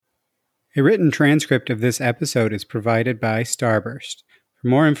A written transcript of this episode is provided by Starburst. For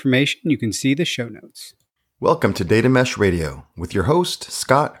more information, you can see the show notes. Welcome to Data Mesh Radio with your host,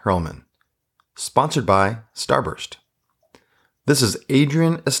 Scott Hurlman. Sponsored by Starburst. This is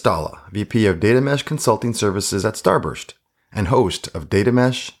Adrian Estala, VP of Data Mesh Consulting Services at Starburst and host of Data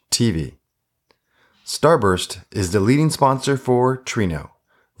Mesh TV. Starburst is the leading sponsor for Trino,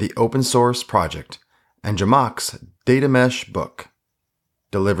 the open source project, and Jamak's Data Mesh book,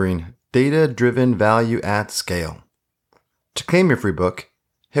 delivering data-driven value at scale. To claim your free book,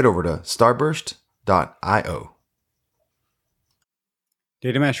 head over to starburst.io.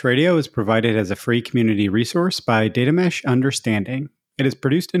 Data Mesh Radio is provided as a free community resource by Data Mesh Understanding. It is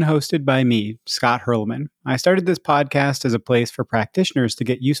produced and hosted by me, Scott Hurlman. I started this podcast as a place for practitioners to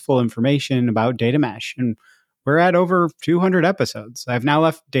get useful information about data mesh, and we're at over 200 episodes. I've now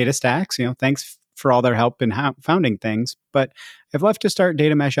left DataStax, thanks for all their help in founding things, but I've left to start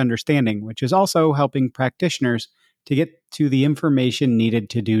Data Mesh Understanding, which is also helping practitioners to get to the information needed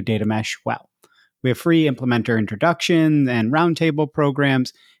to do data mesh well. We have free implementer introduction and roundtable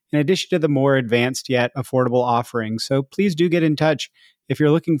programs, in addition to the more advanced yet affordable offerings. So please do get in touch if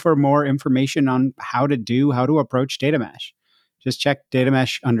you're looking for more information on how to approach data mesh. Just check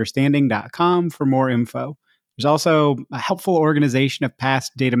datameshunderstanding.com for more info. There's also a helpful organization of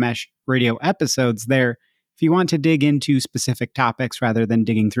past Data Mesh Radio episodes there if you want to dig into specific topics rather than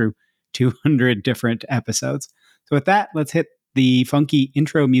digging through 200 different episodes. So with that, let's hit the funky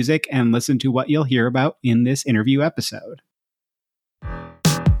intro music and listen to what you'll hear about in this interview episode.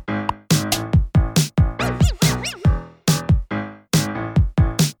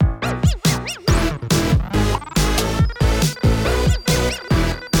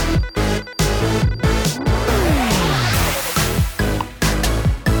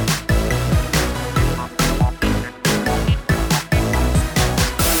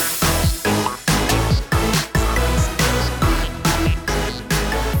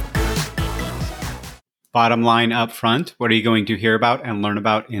 Bottom line up front, what are you going to hear about and learn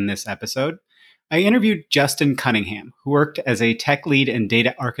about in this episode? I interviewed Justin Cunningham, who worked as a tech lead and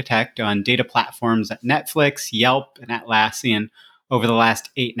data architect on data platforms at Netflix, Yelp, and Atlassian over the last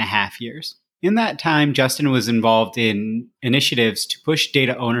 8.5 years. In that time, Justin was involved in initiatives to push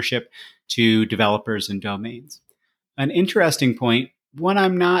data ownership to developers and domains. An interesting point, one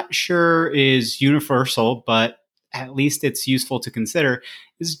I'm not sure is universal, but at least it's useful to consider,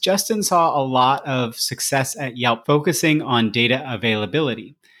 is Justin saw a lot of success at Yelp focusing on data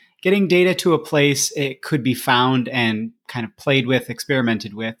availability. Getting data to a place it could be found and kind of played with,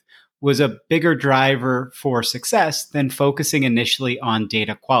 experimented with, was a bigger driver for success than focusing initially on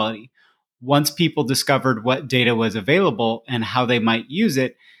data quality. Once people discovered what data was available and how they might use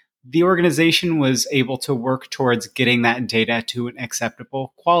it, the organization was able to work towards getting that data to an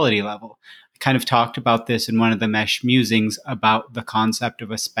acceptable quality level. Kind of talked about this in one of the Mesh musings about the concept of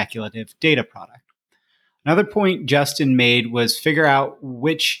a speculative data product. Another point Justin made was figure out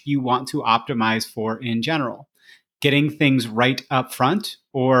which you want to optimize for in general. Getting things right up front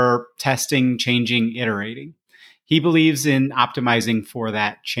or testing, changing, iterating. He believes in optimizing for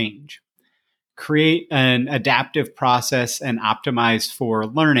that change. Create an adaptive process and optimize for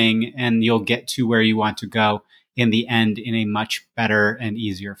learning, and you'll get to where you want to go in the end in a much better and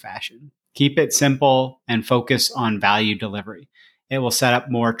easier fashion. Keep it simple and focus on value delivery. It will set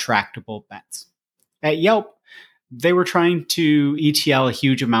up more tractable bets. At Yelp, they were trying to ETL a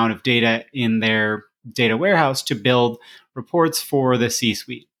huge amount of data in their data warehouse to build reports for the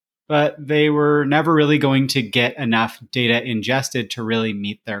C-suite, but they were never really going to get enough data ingested to really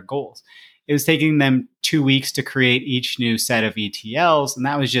meet their goals. It was taking them 2 weeks to create each new set of ETLs, and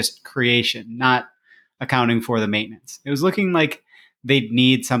that was just creation, not accounting for the maintenance. It was looking like they'd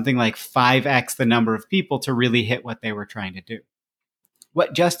need something like 5x the number of people to really hit what they were trying to do.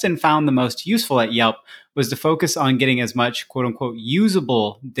 What Justin found the most useful at Yelp was to focus on getting as much quote unquote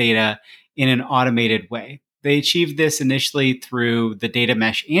usable data in an automated way. They achieved this initially through the data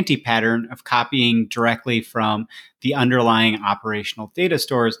mesh anti-pattern of copying directly from the underlying operational data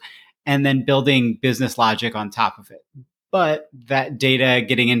stores and then building business logic on top of it. But that data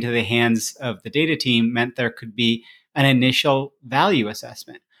getting into the hands of the data team meant there could be an initial value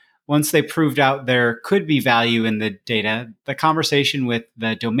assessment. Once they proved out there could be value in the data, the conversation with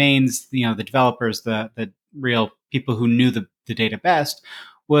the domains, the developers, the real people who knew the data best,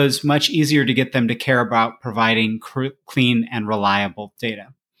 was much easier to get them to care about providing clean and reliable data.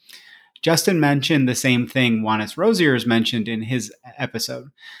 Justin mentioned the same thing Wannes Rosiers mentioned in his episode.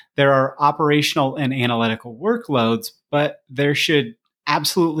 There are operational and analytical workloads, but there should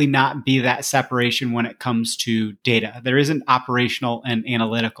absolutely not be that separation when it comes to data. There isn't operational and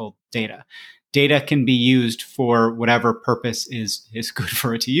analytical data. Data can be used for whatever purpose is good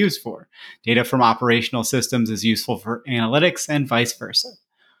for it to use for. Data from operational systems is useful for analytics and vice versa.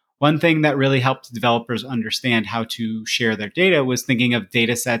 One thing that really helped developers understand how to share their data was thinking of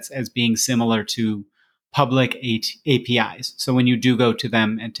data sets as being similar to public APIs. So when you do go to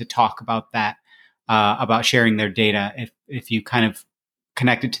them and to talk about that, about sharing their data, if you kind of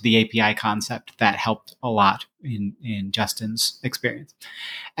connected to the API concept, that helped a lot in Justin's experience.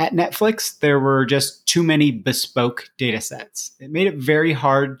 At Netflix, there were just too many bespoke data sets. It made it very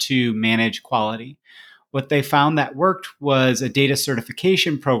hard to manage quality. What they found that worked was a data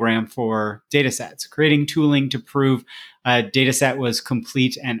certification program for datasets, creating tooling to prove a dataset was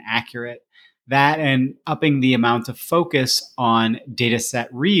complete and accurate. That and upping the amount of focus on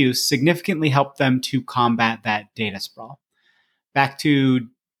dataset reuse significantly helped them to combat that data sprawl. Back to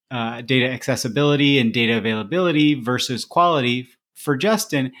data accessibility and data availability versus quality. For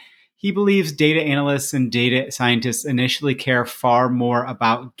Justin, he believes data analysts and data scientists initially care far more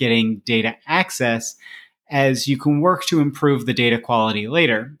about getting data access, as you can work to improve the data quality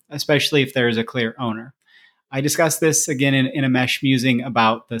later, especially if there is a clear owner. I discussed this again in a mesh musing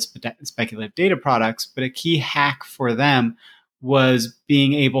about the speculative data products, but a key hack for them was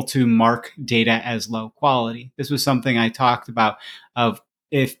being able to mark data as low quality. This was something I talked about of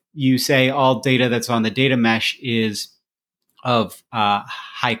if you say all data that's on the data mesh is of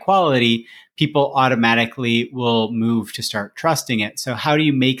high quality, people automatically will move to start trusting it. So how do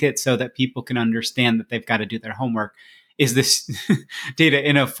you make it so that people can understand that they've got to do their homework? Is this data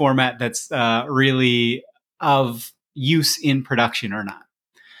in a format that's really of use in production or not?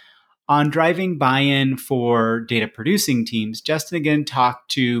 On driving buy-in for data producing teams, Justin again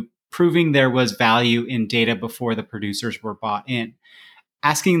talked to proving there was value in data before the producers were bought in.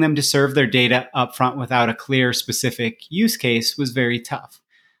 Asking them to serve their data upfront without a clear, specific use case was very tough.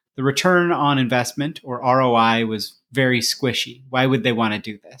 The return on investment, or ROI, was very squishy. Why would they want to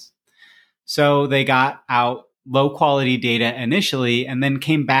do this? So they got out low quality data initially and then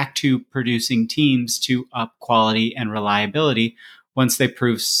came back to producing teams to up quality and reliability once they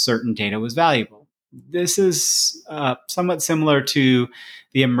proved certain data was valuable. This is somewhat similar to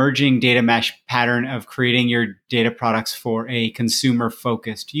the emerging data mesh pattern of creating your data products for a consumer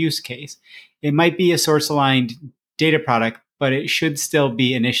focused use case. It might be a source aligned data product, but it should still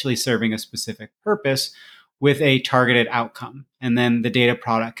be initially serving a specific purpose with a targeted outcome. And then the data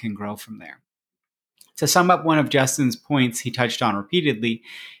product can grow from there. To sum up one of Justin's points he touched on repeatedly,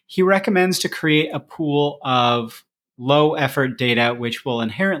 he recommends to create a pool of low effort data which will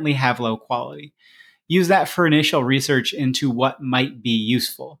inherently have low quality. Use that for initial research into what might be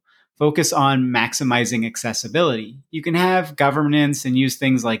useful. Focus on maximizing accessibility. You can have governance and use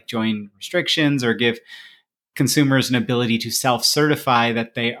things like join restrictions or give consumers an ability to self-certify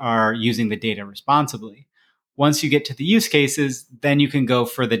that they are using the data responsibly. Once you get to the use cases, then you can go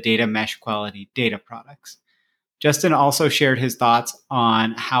for the data mesh quality data products. Justin also shared his thoughts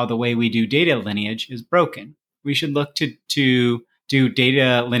on how the way we do data lineage is broken. We should look to do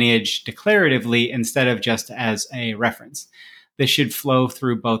data lineage declaratively instead of just as a reference. This should flow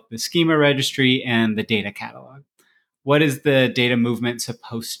through both the schema registry and the data catalog. What is the data movement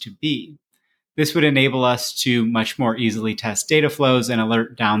supposed to be? This would enable us to much more easily test data flows and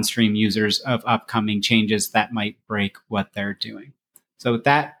alert downstream users of upcoming changes that might break what they're doing. So with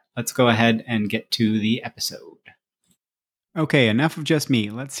that, let's go ahead and get to the episode. Okay, enough of just me.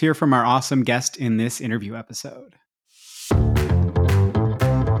 Let's hear from our awesome guest in this interview episode.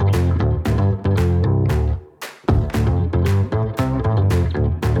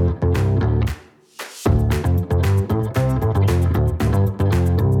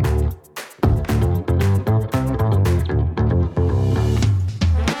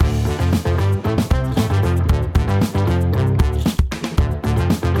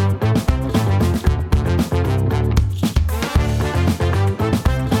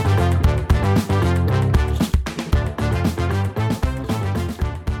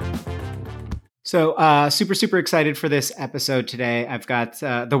 So super excited for this episode today. I've got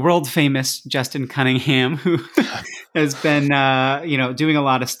the world famous Justin Cunningham, who has been doing a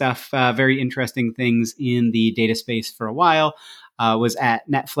lot of stuff, very interesting things in the data space for a while. Was at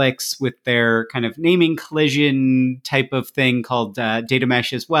Netflix with their kind of naming collision type of thing called Data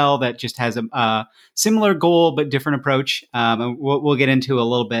Mesh as well, that just has a similar goal but different approach. And we'll get into a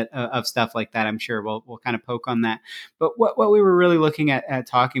little bit of stuff like that. I'm sure we'll kind of poke on that. But what we were really looking at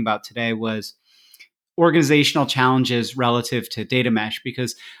talking about today was organizational challenges relative to data mesh,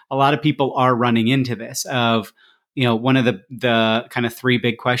 because a lot of people are running into this of one of the kind of three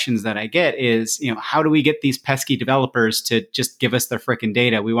big questions that I get is, how do we get these pesky developers to just give us their freaking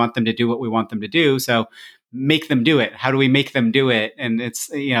data? We want them to do what we want them to do. So make them do it. How do we make them do it? And it's,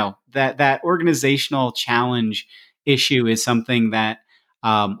 that organizational challenge issue is something that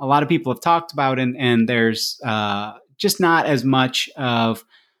a lot of people have talked about, and there's just not as much of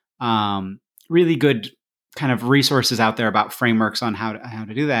really good kind of resources out there about frameworks on how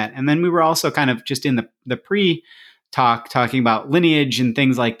to do that. And then we were also kind of just in the pre talking about lineage and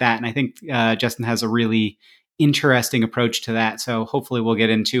things like that. And I think Justin has a really interesting approach to that. So hopefully we'll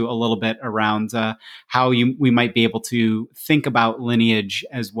get into a little bit around how we might be able to think about lineage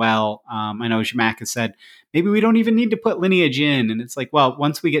as well. I know Zhamak has said maybe we don't even need to put lineage in, and it's like, well,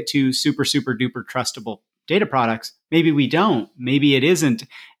 once we get to super duper trustable data products, maybe we don't. Maybe it isn't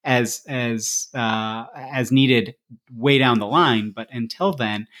as needed way down the line. But until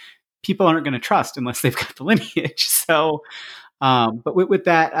then, people aren't going to trust unless they've got the lineage. So, but with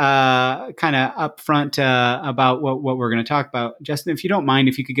that kind of upfront about what we're going to talk about, Justin, if you don't mind,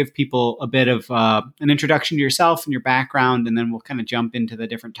 if you could give people a bit of an introduction to yourself and your background, and then we'll kind of jump into the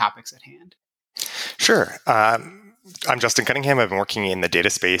different topics at hand. Sure. I'm Justin Cunningham. I've been working in the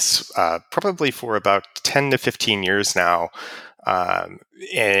data space probably for about 10 to 15 years now,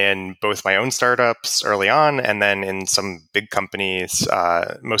 in both my own startups early on and then in some big companies,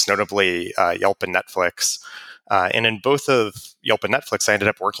 most notably Yelp and Netflix. And in both of Yelp and Netflix, I ended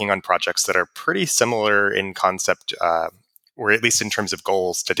up working on projects that are pretty similar in concept, or at least in terms of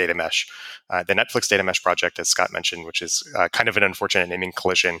goals, to data mesh. The Netflix data mesh project, as Scott mentioned, which is kind of an unfortunate naming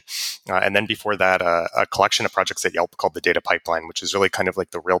collision. And then before that, a collection of projects at Yelp called the Data Pipeline, which is really kind of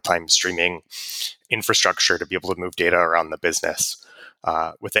like the real-time streaming infrastructure to be able to move data around the business,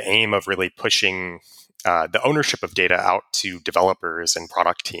 with the aim of really pushing the ownership of data out to developers and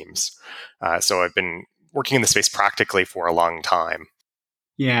product teams. So I've been working in the space practically for a long time.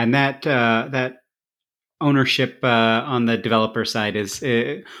 Yeah, and that ownership on the developer side is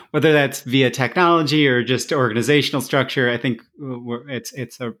whether that's via technology or just organizational structure. I think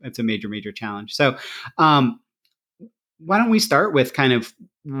it's a major challenge. So, why don't we start with kind of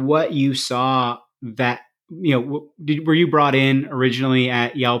what you saw that were you brought in originally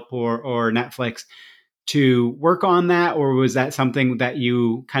at Yelp or Netflix to work on that, or was that something that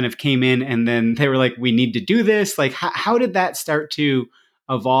you kind of came in and then they were like, we need to do this? Like, how did that start to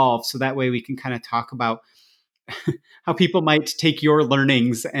evolve? So that way we can kind of talk about how people might take your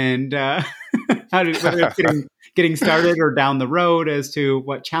learnings and whether it's getting started or down the road as to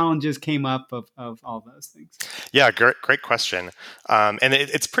what challenges came up of all those things. Yeah, great question. And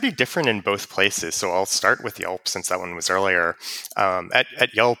it's pretty different in both places. So I'll start with Yelp since that one was earlier.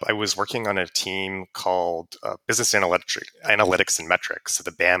 At Yelp, I was working on a team called Business Analytics and Metrics, so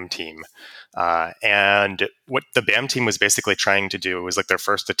the BAM team. And what the BAM team was basically trying to do was like their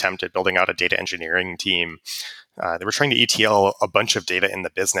first attempt at building out a data engineering team. They were trying to ETL a bunch of data in the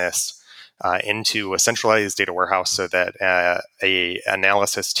business into a centralized data warehouse so that a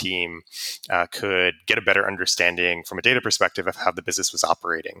analysis team could get a better understanding from a data perspective of how the business was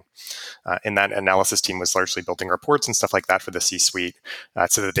operating. And that analysis team was largely building reports and stuff like that for the C-suite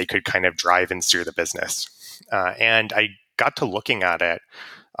so that they could kind of drive and steer the business. And I got to looking at it,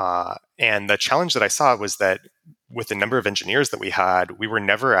 and the challenge that I saw was that with the number of engineers that we had, we were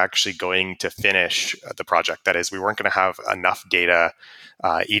never actually going to finish the project. That is, we weren't going to have enough data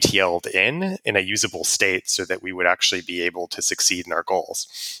ETL'd in a usable state so that we would actually be able to succeed in our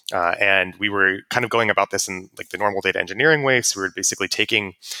goals. And we were kind of going about this in like the normal data engineering way. So we were basically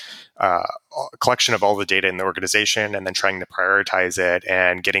taking a collection of all the data in the organization and then trying to prioritize it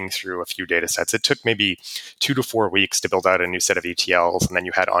and getting through a few data sets. It took maybe 2 to 4 weeks to build out a new set of ETLs, and then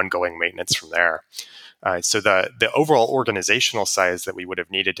you had ongoing maintenance from there. So the overall organizational size that we would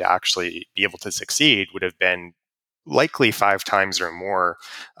have needed to actually be able to succeed would have been likely 5 times or more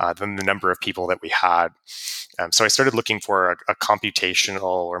than the number of people that we had. So I started looking for a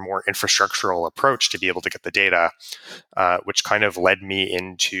computational or more infrastructural approach to be able to get the data, which kind of led me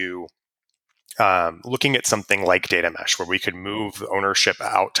into looking at something like data mesh, where we could move ownership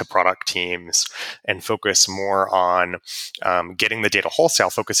out to product teams and focus more on getting the data wholesale,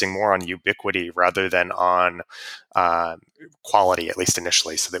 focusing more on ubiquity rather than on quality, at least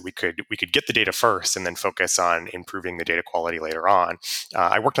initially, so that we could get the data first and then focus on improving the data quality later on.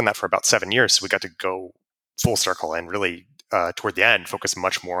 I worked on that for about 7 years, so we got to go full circle and really toward the end focus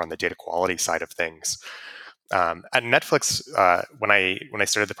much more on the data quality side of things. At Netflix, when I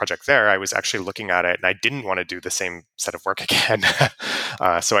started the project there, I was actually looking at it and I didn't want to do the same set of work again.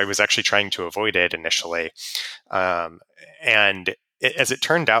 So I was actually trying to avoid it initially. And as it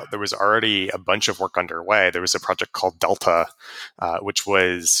turned out, there was already a bunch of work underway. There was a project called Delta, which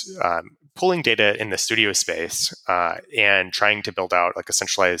was pulling data in the studio space and trying to build out like a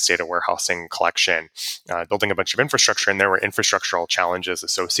centralized data warehousing collection, building a bunch of infrastructure. And there were infrastructural challenges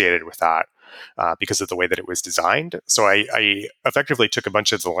associated with that. Because of the way that it was designed. So I effectively took a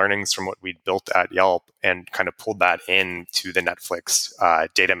bunch of the learnings from what we'd built at Yelp and kind of pulled that into the Netflix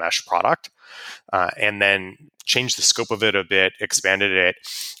data mesh product, and then changed the scope of it a bit, expanded it,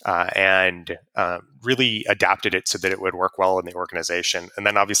 and really adapted it so that it would work well in the organization. And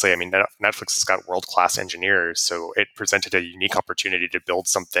then obviously, I mean, Netflix has got world-class engineers, so it presented a unique opportunity to build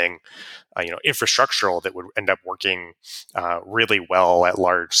something infrastructural that would end up working really well at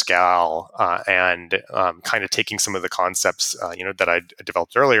large scale, and kind of taking some of the concepts that I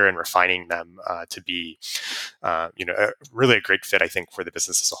developed earlier and refining them to be really a great fit, I think, for the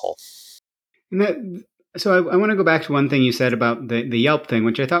business as a whole. And so I want to go back to one thing you said about the Yelp thing,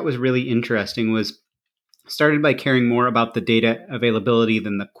 which I thought was really interesting, was started by caring more about the data availability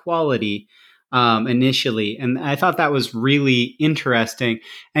than the quality initially. And I thought that was really interesting.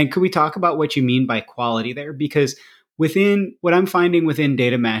 And could we talk about what you mean by quality there? Because within what I'm finding within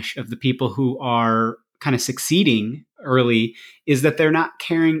data mesh of the people who are kind of succeeding early is that they're not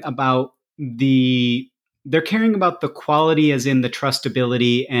caring about they're caring about the quality as in the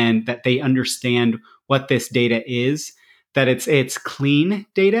trustability and that they understand what this data is, that it's clean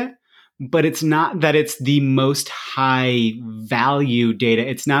data, but it's not that it's the most high value data.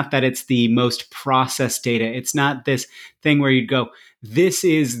 It's not that it's the most processed data. It's not this thing where you'd go, this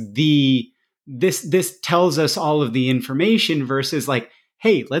tells us all of the information versus like,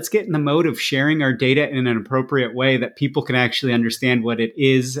 hey, let's get in the mode of sharing our data in an appropriate way that people can actually understand what it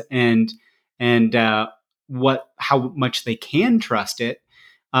is and how much they can trust it,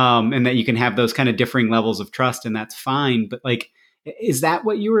 and that you can have those kind of differing levels of trust, and that's fine. But like, is that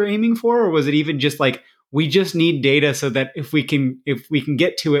what you were aiming for, or was it even just like we just need data so that if we can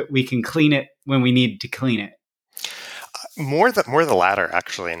get to it, we can clean it when we need to clean it? More the latter,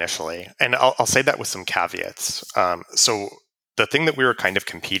 actually, initially, and I'll say that with some caveats. So the thing that we were kind of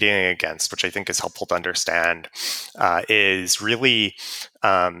competing against, which I think is helpful to understand, is really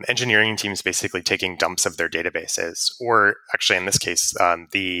engineering teams basically taking dumps of their databases, or actually in this case,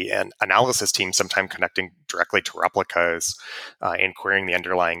 the analysis team sometimes connecting directly to replicas and querying the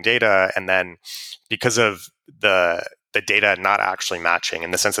underlying data. And then because of the data not actually matching,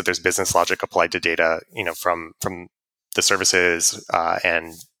 in the sense that there's business logic applied to data, from the services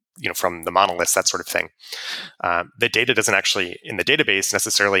and from the monoliths, that sort of thing. The data doesn't actually, in the database,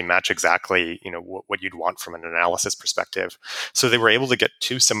 necessarily match exactly, what you'd want from an analysis perspective. So they were able to get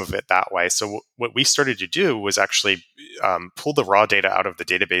to some of it that way. So what we started to do was actually pull the raw data out of the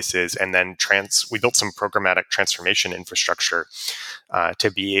databases, and then we built some programmatic transformation infrastructure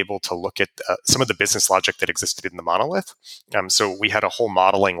to be able to look at some of the business logic that existed in the monolith. So we had a whole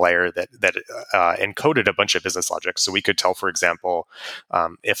modeling layer that encoded a bunch of business logic. So we could tell, for example,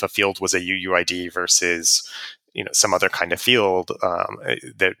 if a field was a UUID versus some other kind of field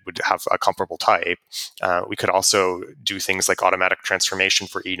that would have a comparable type. We could also do things like automatic transformation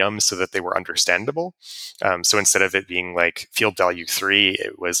for enums so that they were understandable. So instead of it being like field value 3,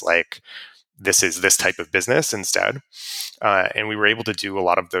 it was like, this is this type of business instead. And we were able to do a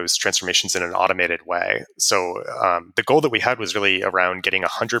lot of those transformations in an automated way. So the goal that we had was really around getting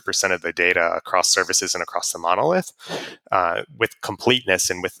 100% of the data across services and across the monolith with completeness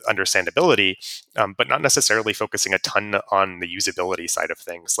and with understandability, but not necessarily focusing a ton on the usability side of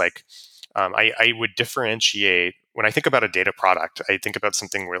things. Like I would differentiate, when I think about a data product, I think about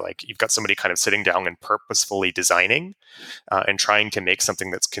something where like you've got somebody kind of sitting down and purposefully designing and trying to make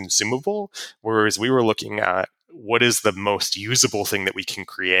something that's consumable, whereas we were looking at what is the most usable thing that we can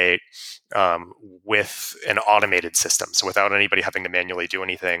create with an automated system, so without anybody having to manually do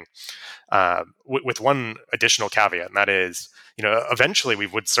anything, with one additional caveat, and that is, eventually we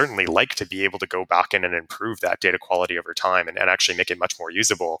would certainly like to be able to go back in and improve that data quality over time and actually make it much more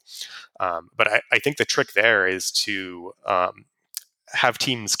usable. But I think the trick there is to have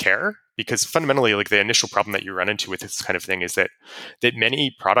teams care, because fundamentally, like, the initial problem that you run into with this kind of thing is that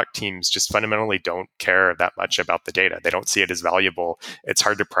many product teams just fundamentally don't care that much about the data. They don't see it as valuable. It's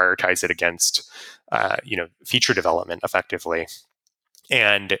hard to prioritize it against feature development effectively.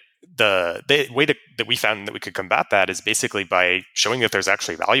 And the way that we found that we could combat that is basically by showing that there's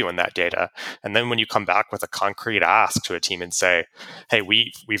actually value in that data. And then when you come back with a concrete ask to a team and say, hey,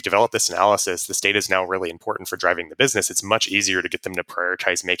 we've developed this analysis, this data is now really important for driving the business, it's much easier to get them to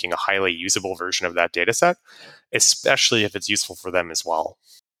prioritize making a highly usable version of that data set, especially if it's useful for them as well.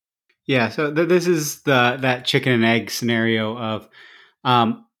 Yeah, so this is that chicken and egg scenario of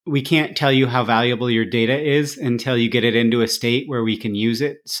we can't tell you how valuable your data is until you get it into a state where we can use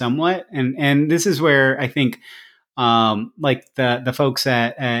it somewhat. And this is where I think like the folks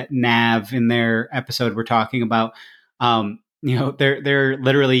at Nav in their episode were talking about, they're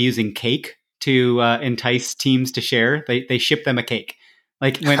literally using cake to entice teams to share. They ship them a cake.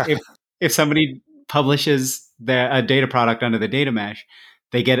 Like when if somebody publishes a data product under the data mesh,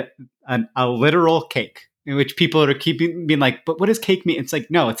 they get a literal cake, in which people are keeping being like, but what does cake mean? It's like,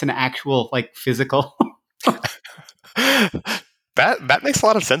 no, it's an actual like physical. That makes a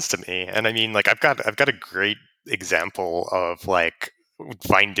lot of sense to me. And I mean, like I've got a great example of like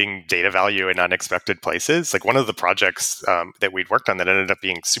finding data value in unexpected places. Like one of the projects that we'd worked on that ended up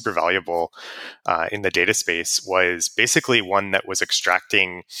being super valuable in the data space was basically one that was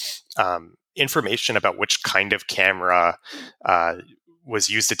extracting information about which kind of camera was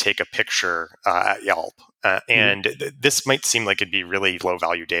used to take a picture at Yelp. This might seem like it'd be really low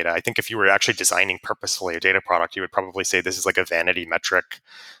value data. I think if you were actually designing purposefully a data product, you would probably say this is like a vanity metric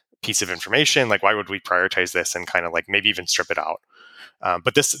piece of information. Like, why would we prioritize this and kind of like maybe even strip it out?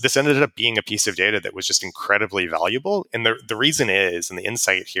 But this ended up being a piece of data that was just incredibly valuable. And the reason is, and the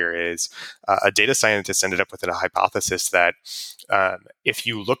insight here is, a data scientist ended up with a hypothesis that if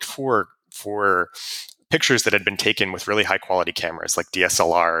you looked for pictures that had been taken with really high quality cameras like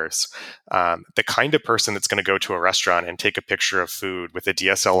DSLRs, the kind of person that's going to go to a restaurant and take a picture of food with a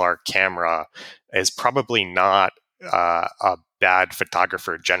DSLR camera is probably not a bad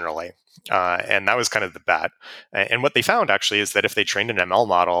photographer generally. And that was kind of the bet. And what they found actually is that if they trained an ML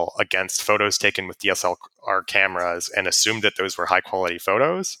model against photos taken with DSLR cameras and assumed that those were high quality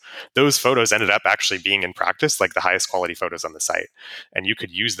photos, those photos ended up actually being in practice like the highest quality photos on the site. And you could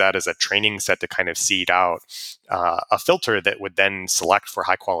use that as a training set to kind of seed out a filter that would then select for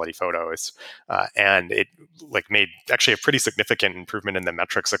high quality photos. And it like made actually a pretty significant improvement in the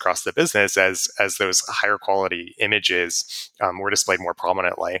metrics across the business as those higher quality images were displayed more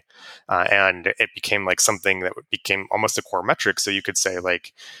prominently. And it became like something that became almost a core metric. So you could say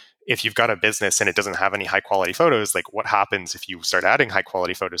like, if you've got a business and it doesn't have any high quality photos, like what happens if you start adding high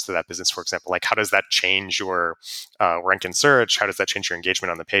quality photos to that business, for example? Like how does that change your rank in search? How does that change your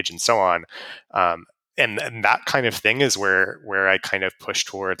engagement on the page and so on? And that kind of thing is where I kind of push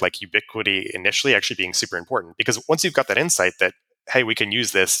toward like ubiquity initially actually being super important, because once you've got that insight that, hey, we can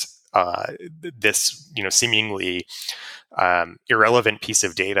use this seemingly irrelevant piece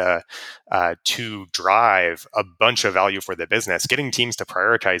of data to drive a bunch of value for the business, getting teams to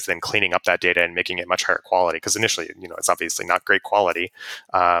prioritize then cleaning up that data and making it much higher quality, because initially, it's obviously not great quality.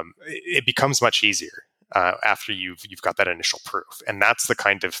 It becomes much easier after you've got that initial proof. And that's the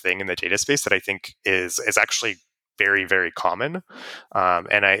kind of thing in the data space that I think is actually very, very common.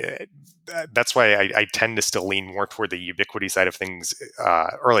 And that's why I tend to still lean more toward the ubiquity side of things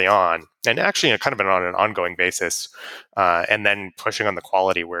early on, and actually kind of on an ongoing basis, and then pushing on the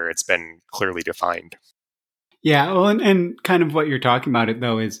quality where it's been clearly defined. Yeah, well, and kind of what you're talking about it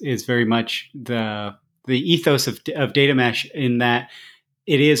though is very much the ethos of data mesh, in that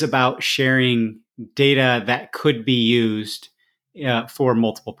it is about sharing data that could be used for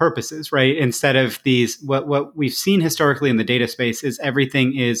multiple purposes, right? Instead of these, what we've seen historically in the data space is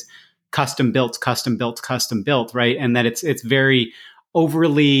everything is custom built, right? And that it's very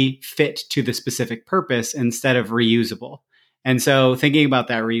overly fit to the specific purpose instead of reusable. And so thinking about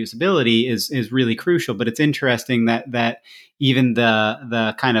that reusability is really crucial. But it's interesting that even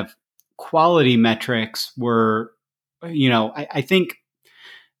the kind of quality metrics were, I think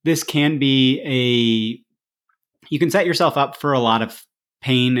this can be you can set yourself up for a lot of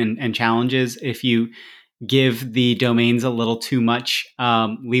pain and challenges if you give the domains a little too much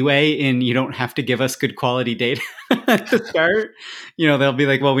leeway, and you don't have to give us good quality data to start. They'll be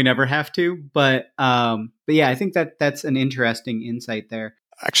like, well, we never have to. But yeah, I think that's an interesting insight there.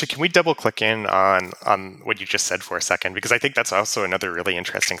 Actually, can we double click in on what you just said for a second? Because I think that's also another really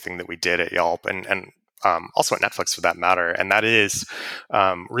interesting thing that we did at Yelp and also at Netflix for that matter. And that is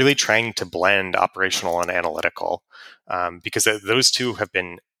really trying to blend operational and analytical, because those two have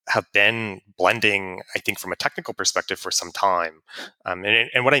been blending, I think, from a technical perspective for some time.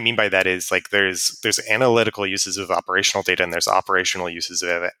 And what I mean by that is like there's analytical uses of operational data and there's operational uses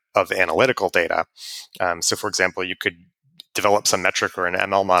of analytical data. So for example, you could develop some metric or an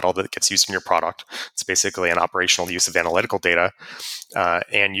ML model that gets used in your product. It's basically an operational use of analytical data.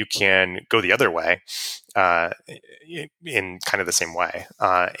 And you can go the other way in kind of the same way.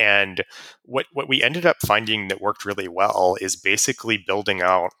 And what we ended up finding that worked really well is basically building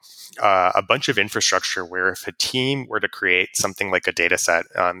out a bunch of infrastructure where if a team were to create something like a data set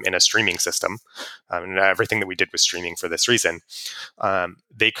in a streaming system, and everything that we did was streaming for this reason,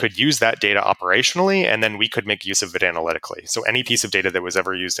 they could use that data operationally, and then we could make use of it analytically. So any piece of data that was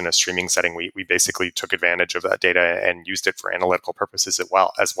ever used in a streaming setting, we basically took advantage of that data and used it for analytical purposes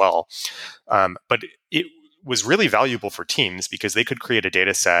as well. But it was really valuable for teams because they could create a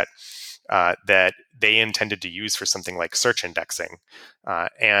data set that they intended to use for something like search indexing.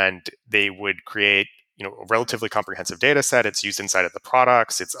 And they would create a relatively comprehensive data set. It's used inside of the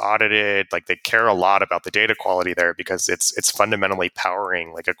products. It's audited. Like they care a lot about the data quality there because it's fundamentally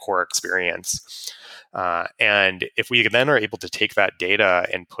powering like a core experience. And if we then are able to take that data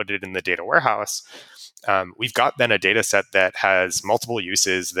and put it in the data warehouse, we've got then a data set that has multiple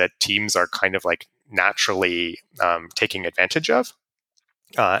uses that teams are kind of like naturally taking advantage of.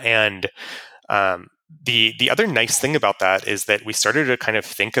 And the other nice thing about that is that we started to kind of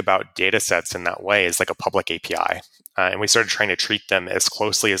think about data sets in that way as like a public API. And we started trying to treat them as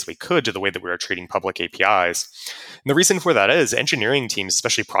closely as we could to the way that we were treating public APIs. And the reason for that is engineering teams,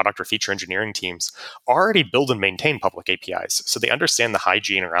 especially product or feature engineering teams, already build and maintain public APIs. So they understand the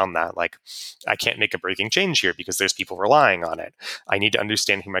hygiene around that. Like, I can't make a breaking change here because there's people relying on it. I need to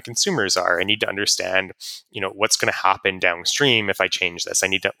understand who my consumers are. I need to understand, what's going to happen downstream if I change this.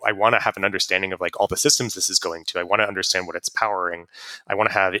 I want to have an understanding of like all the systems this is going to. I want to understand what it's powering. I want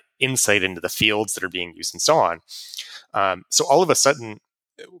to have insight into the fields that are being used and so on. So all of a sudden,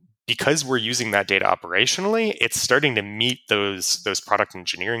 because we're using that data operationally, it's starting to meet those product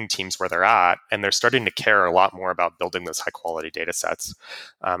engineering teams where they're at, and they're starting to care a lot more about building those high quality data sets.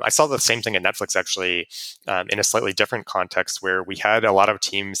 I saw the same thing at Netflix actually in a slightly different context where we had a lot of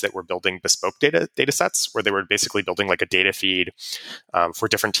teams that were building bespoke data sets where they were basically building like a data feed for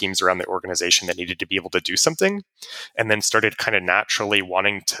different teams around the organization that needed to be able to do something, and then started kind of naturally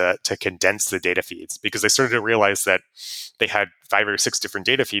wanting to condense the data feeds because they started to realize that they had 5 or 6 different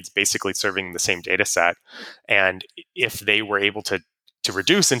data feeds basically serving the same data set. And if they were able to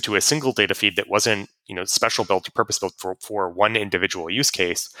reduce into a single data feed that wasn't special built or purpose built for one individual use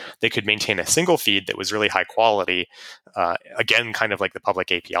case, they could maintain a single feed that was really high quality, again, kind of like the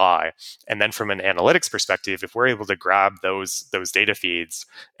public API. And then from an analytics perspective, if we're able to grab those data feeds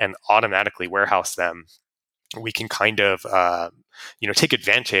and automatically warehouse them, we can kind of take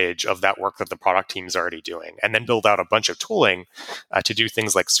advantage of that work that the product team is already doing, and then build out a bunch of tooling to do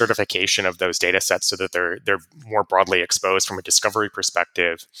things like certification of those data sets so that they're more broadly exposed from a discovery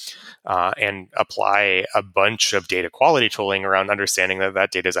perspective, and apply a bunch of data quality tooling around understanding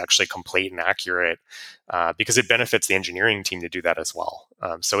that data is actually complete and accurate, because it benefits the engineering team to do that as well.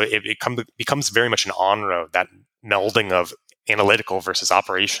 So it becomes very much an on-road, that melding of analytical versus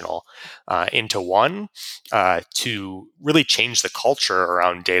operational into one, to really change the culture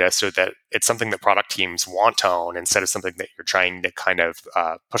around data so that it's something that product teams want to own instead of something that you're trying to kind of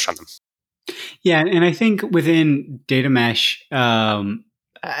push on them. Yeah, and I think within data mesh, as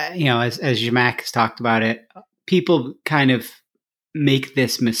Zhamak has talked about it, people kind of make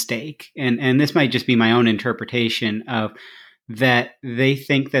this mistake, and this might just be my own interpretation of that. They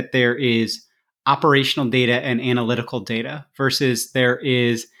think that there is operational data and analytical data versus there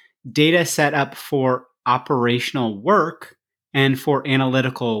is data set up for operational work and for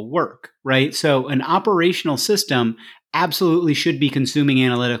analytical work, right? So an operational system absolutely should be consuming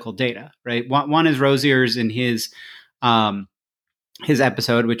analytical data, right? One is Rozier's in his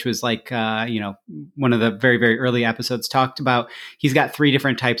episode, which was like, one of the very, very early episodes, talked about, he's got 3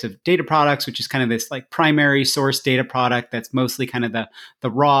 different types of data products, which is kind of this like primary source data product that's mostly kind of the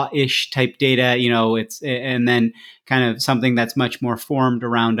raw-ish type data, and then kind of something that's much more formed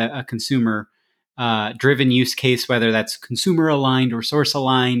around a consumer driven use case, whether that's consumer aligned or source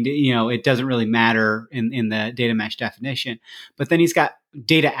aligned, it doesn't really matter in the data mesh definition. But then he's got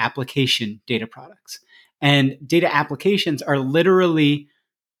data application data products. And data applications are literally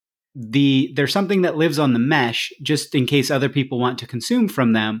there's something that lives on the mesh just in case other people want to consume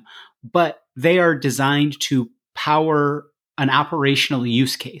from them, but they are designed to power an operational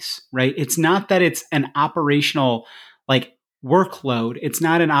use case, right? It's not that it's an operational like workload. It's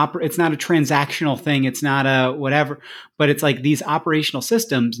not it's not a transactional thing. It's not a whatever, but it's like these operational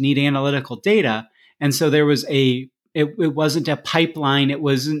systems need analytical data. And so there was it wasn't a pipeline. It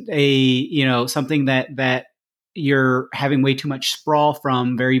wasn't something that you're having way too much sprawl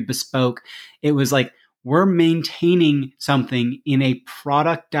from, very bespoke. It was like, we're maintaining something in a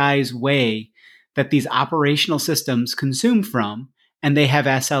productized way that these operational systems consume from. and they have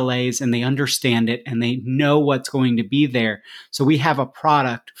SLAs and they understand it and they know what's going to be there. So we have a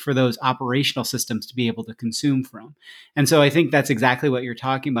product for those operational systems to be able to consume from. And so I think that's exactly what you're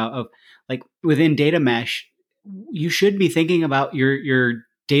talking about of like within data mesh, you should be thinking about your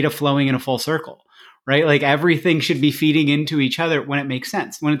data flowing in a full circle, right? Like everything should be feeding into each other when it makes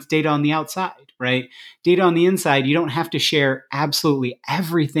sense, when it's data on the outside, right? Data on the inside, you don't have to share absolutely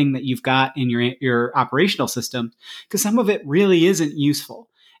everything that you've got in your operational system because some of it really isn't useful.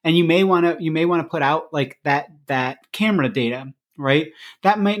 And you may want to put out like that camera data, right?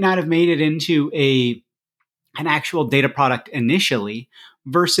 That might not have made it into an actual data product initially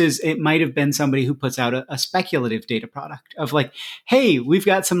versus it might have been somebody who puts out a speculative data product of like, hey, we've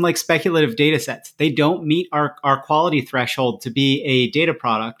got some like speculative data sets. They don't meet our quality threshold to be a data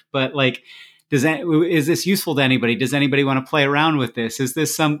product, but like, is this useful to anybody? Does anybody want to play around with this? Is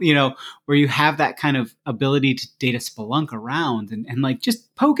this some, where you have that kind of ability to data spelunk around and like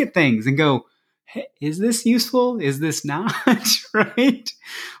just poke at things and go, hey, is this useful? Is this not? Right?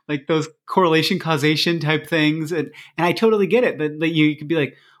 Like those correlation causation type things. And I totally get it that you could be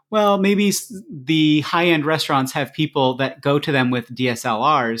like, well, maybe the high end restaurants have people that go to them with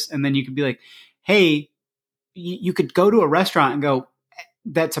DSLRs. And then you could be like, hey, you could go to a restaurant and go,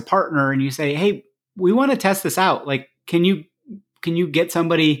 that's a partner. And you say, hey, we want to test this out. Like, can you get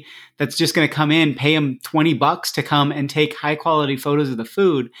somebody that's just going to come in, pay them $20 to come and take high quality photos of the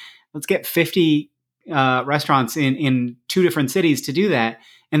food? Let's get 50 restaurants in 2 different cities to do that.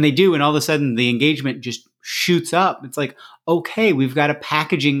 And they do. And all of a sudden the engagement just shoots up. It's like, okay, we've got a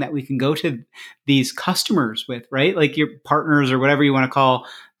packaging that we can go to these customers with, right? Like your partners or whatever you want to call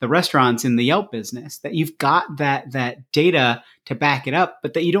the restaurants in the Yelp business, that you've got that data to back it up,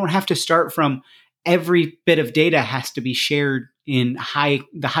 but that you don't have to start from every bit of data has to be shared in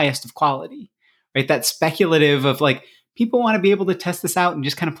the highest of quality, right? That speculative of like, people want to be able to test this out and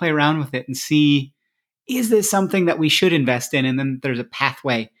just kind of play around with it and see, is this something that we should invest in? And then there's a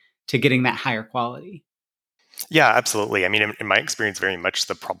pathway to getting that higher quality. Yeah, absolutely. I mean, in my experience, very much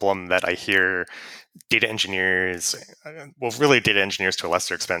the problem that I hear data engineers, well, really data engineers to a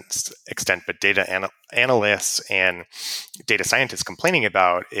lesser extent, but data analysts and data scientists complaining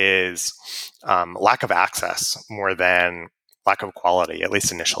about is lack of access more than lack of quality, at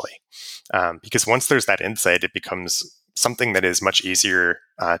least initially. Because once there's that insight, it becomes something that is much easier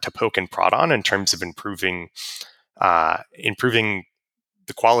to poke and prod on in terms of improving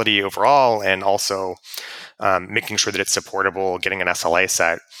the quality overall, and also making sure that it's supportable, getting an SLA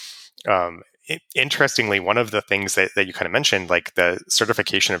set. Interestingly, one of the things that you kind of mentioned, like the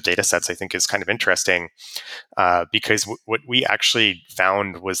certification of data sets, I think is kind of interesting because what we actually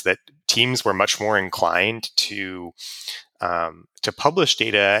found was that teams were much more inclined to publish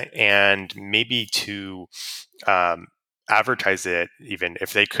data and maybe to advertise it, even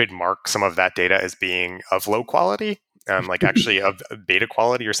if they could mark some of that data as being of low quality. Like actually of beta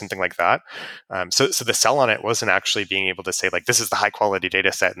quality or something like that. So the sell on it wasn't actually being able to say like, this is the high quality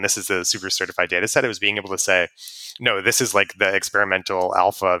data set and this is the super certified data set. It was being able to say, no, this is like the experimental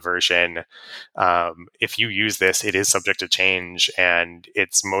alpha version. If you use this, it is subject to change and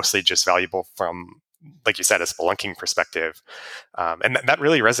it's mostly just valuable from, like you said, a spelunking perspective. And that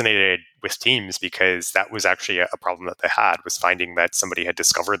really resonated with teams because that was actually a problem that they had, was finding that somebody had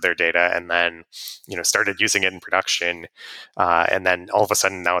discovered their data and then, started using it in production. And then all of a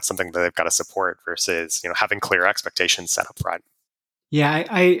sudden now it's something that they've got to support versus, having clear expectations set up front. Yeah,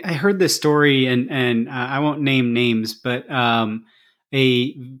 I heard this story and I won't name names, but a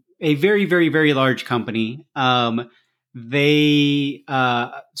very, very, very large company, they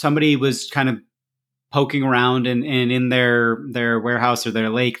somebody was kind of poking around and in their warehouse or their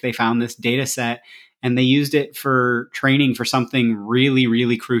lake, they found this data set and they used it for training for something really,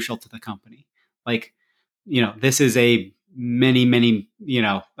 really crucial to the company. Like, this is a many,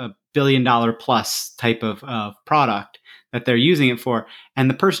 a $1 billion plus type of product that they're using it for. And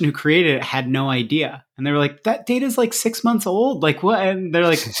the person who created it had no idea. And they were like, that data is like 6 months old. Like what? And they're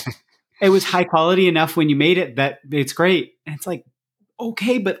like, it was high quality enough when you made it that it's great. And it's like,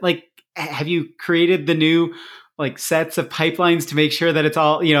 okay, but like, have you created the new like sets of pipelines to make sure that it's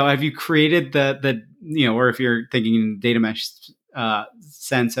all, have you created the or if you're thinking in data mesh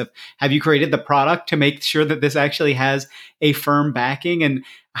sense of, have you created the product to make sure that this actually has a firm backing? And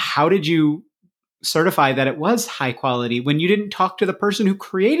how did you certify that it was high quality when you didn't talk to the person who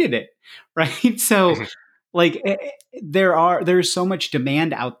created it? Right. So like there's so much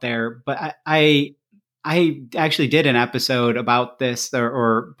demand out there, but I actually did an episode about this,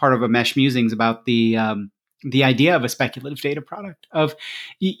 or part of a Mesh Musings about the idea of a speculative data product. Of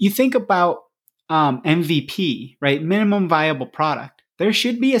you think about MVP, right? Minimum viable product. there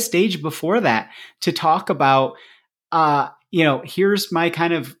should be a stage before that to talk about, here's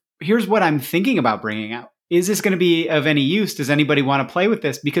what I'm thinking about bringing out. Is this going to be of any use? Does anybody want to play with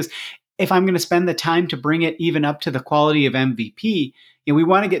this? Because if I'm going to spend the time to bring it even up to the quality of MVP, we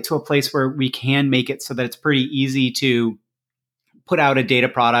want to get to a place where we can make it so that it's pretty easy to put out a data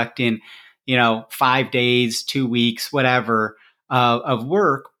product in, 5 days, 2 weeks, whatever, of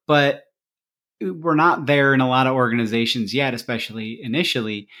work. But we're not there in a lot of organizations yet, especially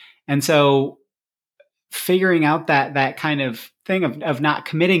initially. And so figuring out that kind of thing of not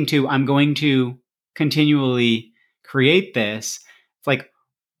committing to, I'm going to continually create this. It's like,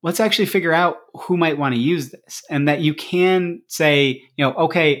 let's actually figure out who might want to use this, and that you can say,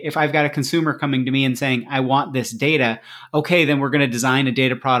 okay, if I've got a consumer coming to me and saying, I want this data, okay, then we're going to design a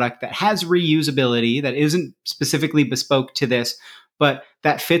data product that has reusability, that isn't specifically bespoke to this, but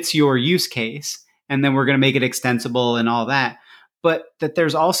that fits your use case. And then we're going to make it extensible and all that. But that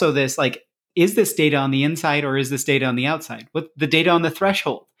there's also this, like, is this data on the inside or is this data on the outside? What the data on the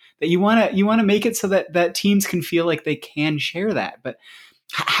threshold, that you want to make it so that teams can feel like they can share that. But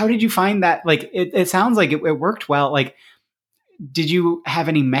how did you find that? Like, it sounds like it worked well. Like, did you have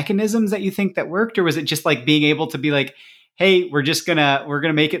any mechanisms that you think that worked, or was it just like being able to be like, hey, we're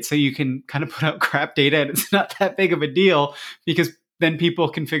gonna make it so you can kind of put out crap data and it's not that big of a deal, because then people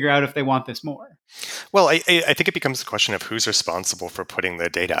can figure out if they want this more? Well, I think it becomes a question of who's responsible for putting the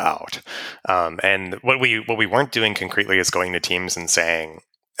data out. And what we weren't doing concretely is going to teams and saying,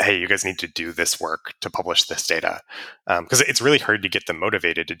 hey, you guys need to do this work to publish this data. Because it's really hard to get them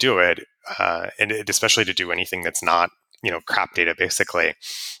motivated to do it, and especially to do anything that's not, crap data, basically,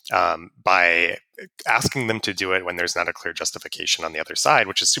 by asking them to do it when there's not a clear justification on the other side,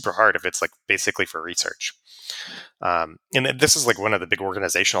 which is super hard if it's like basically for research. And this is like one of the big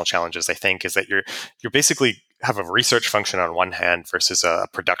organizational challenges, I think, is that you're basically have a research function on one hand versus a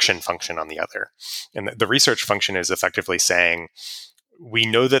production function on the other. And the research function is effectively saying, we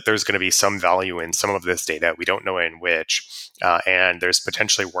know that there's going to be some value in some of this data. We don't know in which, and there's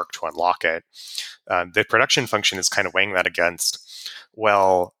potentially work to unlock it. The production function is kind of weighing that against,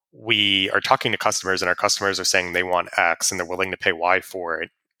 well, we are talking to customers and our customers are saying they want X and they're willing to pay Y for it.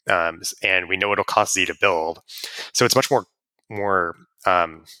 And we know it'll cost Z to build. So it's much more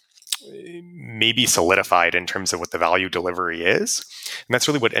maybe solidified in terms of what the value delivery is. And that's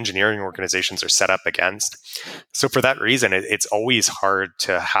really what engineering organizations are set up against. So for that reason, it's always hard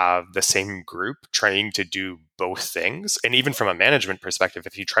to have the same group trying to do both things. And even from a management perspective,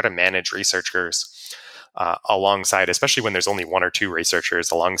 if you try to manage researchers alongside, especially when there's only one or two researchers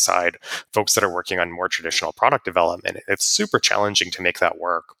alongside folks that are working on more traditional product development, it's super challenging to make that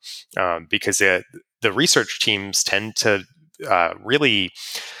work, because the research teams tend to really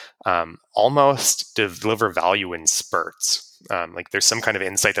almost deliver value in spurts. Like there's some kind of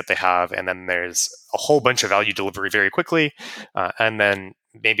insight that they have, and then there's a whole bunch of value delivery very quickly, and then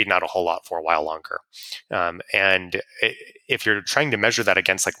maybe not a whole lot for a while longer. And if you're trying to measure that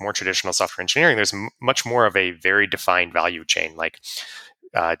against like more traditional software engineering, there's much more of a very defined value chain. Like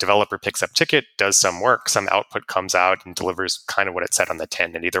developer picks up ticket, does some work, some output comes out and delivers kind of what it said on the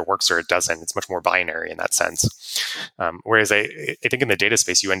tin. It either works or it doesn't. It's much more binary in that sense. Whereas I think in the data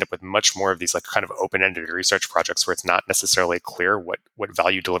space, you end up with much more of these like kind of open-ended research projects where it's not necessarily clear what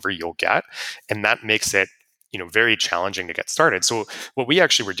value delivery you'll get. And that makes it very challenging to get started. So what we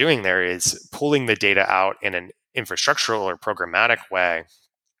actually were doing there is pulling the data out in an infrastructural or programmatic way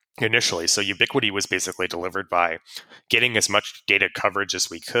initially. So Ubiquity was basically delivered by getting as much data coverage as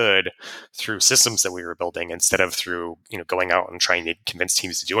we could through systems that we were building, instead of through going out and trying to convince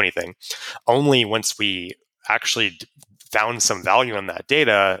teams to do anything. Only once we actually found some value in that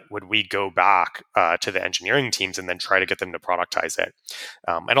data would we go back to the engineering teams and then try to get them to productize it.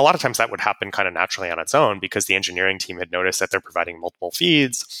 And a lot of times that would happen kind of naturally on its own, because the engineering team had noticed that they're providing multiple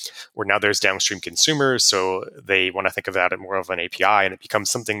feeds, where now there's downstream consumers, so they want to think of that as more of an API, and it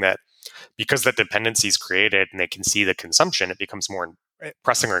becomes something that, because that dependency is created and they can see the consumption, it becomes more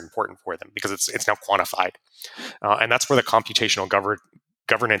pressing or important for them because it's now quantified. And that's where the computational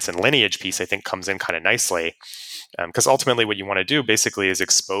governance and lineage piece, I think, comes in kind of nicely. Because ultimately what you want to do basically is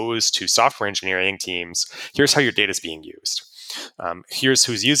expose to software engineering teams, here's how your data is being used. Here's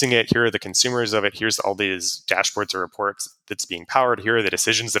who's using it. Here are the consumers of it. Here's all these dashboards or reports that's being powered. Here are the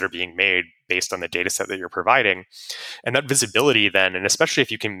decisions that are being made based on the data set that you're providing. And that visibility then, and especially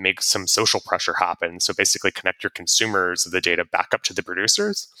if you can make some social pressure happen, so basically connect your consumers of the data back up to the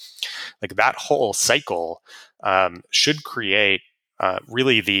producers, like that whole cycle should create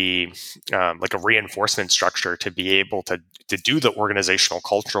really the like a reinforcement structure to be able to do the organizational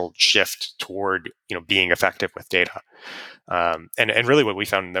cultural shift toward being effective with data. And really what we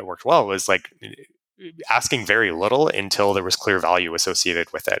found that worked well was like asking very little until there was clear value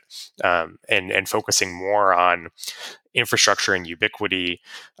associated with it, and focusing more on infrastructure and ubiquity,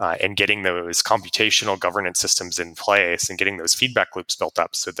 and getting those computational governance systems in place and getting those feedback loops built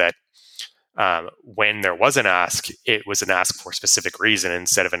up so that when there was an ask, it was an ask for a specific reason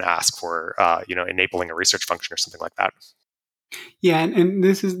instead of an ask for enabling a research function or something like that. Yeah, and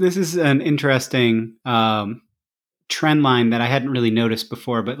this is an interesting trend line that I hadn't really noticed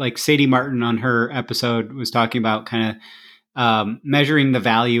before. But like Sadie Martin on her episode was talking about kind of measuring the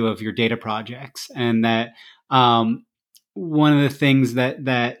value of your data projects, and that one of the things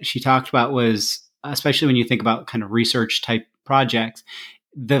that she talked about was, especially when you think about kind of research type projects,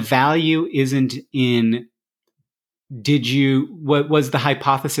 the value isn't in what was the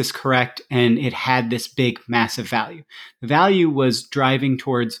hypothesis correct and it had this big massive value. The value was driving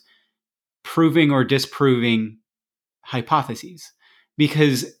towards proving or disproving hypotheses,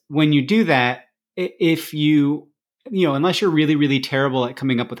 because when you do that, if unless you're really really terrible at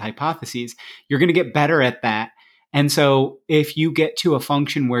coming up with hypotheses, you're going to get better at that. And so if you get to a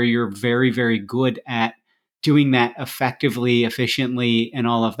function where you're very very good at doing that effectively, efficiently, and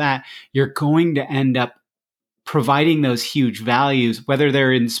all of that, you're going to end up providing those huge values, whether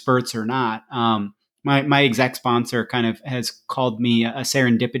they're in spurts or not. My exec sponsor kind of has called me a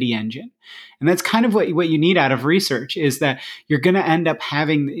serendipity engine. And that's kind of what you need out of research, is that you're going to end up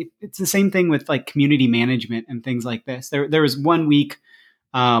having, it's the same thing with like community management and things like this. There was one week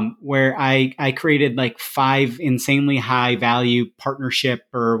where I created like 5 insanely high value partnership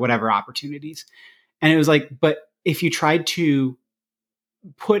or whatever opportunities. And it was like, but if you tried to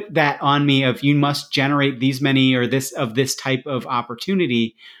put that on me of you must generate these many or this type of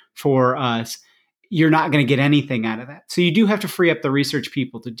opportunity for us, you're not going to get anything out of that. So you do have to free up the research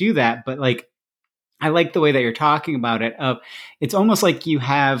people to do that. But like, I like the way that you're talking about it. Of it's almost like you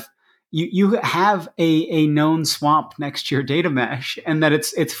have a known swamp next to your data mesh, and that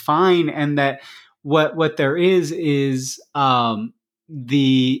it's fine, and that what there is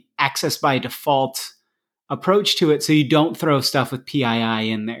the access by default approach to it, so you don't throw stuff with PII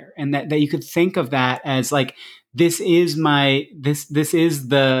in there, and that you could think of that as like, this is the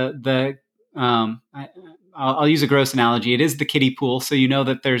I'll use a gross analogy. It is the kiddie pool, so you know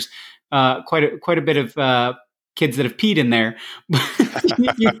that there's quite a bit of kids that have peed in there.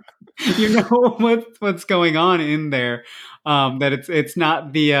 you know what's going on in there. That it's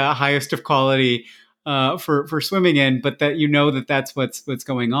not the highest of quality for swimming in, but that you know that that's what's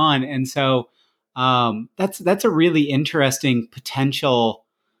going on. And so that's a really interesting potential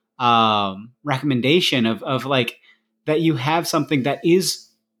recommendation of like, that you have something that is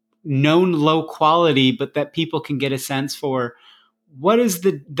known low quality, but that people can get a sense for what is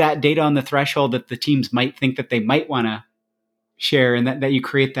that data on the threshold that the teams might think that they might want to share, and that you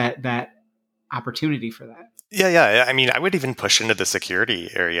create that opportunity for that. Yeah. I mean, I would even push into the security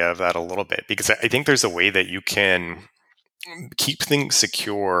area of that a little bit, because I think there's a way that you can keep things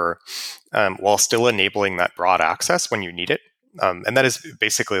secure while still enabling that broad access when you need it. And that is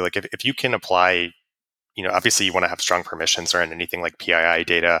basically like, if you can apply, obviously you want to have strong permissions around anything like PII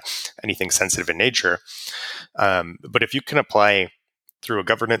data, anything sensitive in nature. But if you can apply through a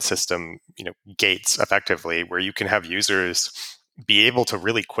governance system, gates effectively, where you can have users be able to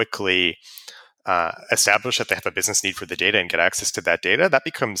really quickly establish that they have a business need for the data and get access to that data, that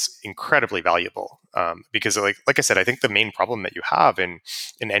becomes incredibly valuable. Because like I said, I think the main problem that you have in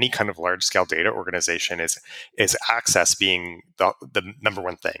any kind of large scale data organization is access being the number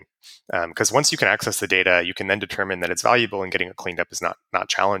one thing. Because once you can access the data, you can then determine that it's valuable, and getting it cleaned up is not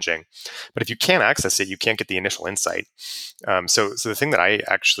challenging. But if you can't access it, you can't get the initial insight. So the thing that I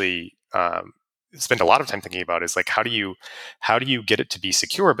actually spend a lot of time thinking about is like, how do you get it to be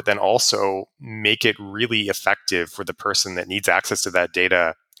secure, but then also make it really effective for the person that needs access to that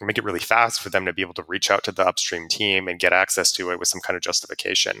data, and make it really fast for them to be able to reach out to the upstream team and get access to it with some kind of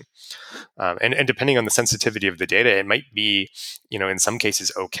justification. And depending on the sensitivity of the data, it might be, in some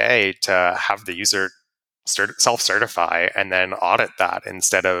cases, okay to have the user self-certify and then audit that,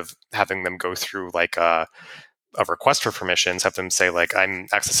 instead of having them go through like a request for permissions, have them say like, I'm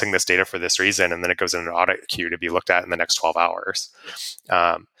accessing this data for this reason, and then it goes in an audit queue to be looked at in the next 12 hours.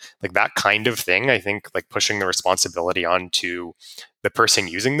 Like that kind of thing, I think, like pushing the responsibility onto the person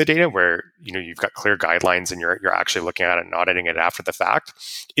using the data, where you've got clear guidelines and you're actually looking at it and auditing it after the fact,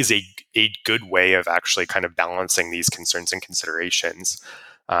 is a good way of actually kind of balancing these concerns and considerations.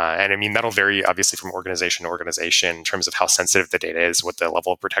 And I mean, that'll vary obviously from organization to organization in terms of how sensitive the data is, what the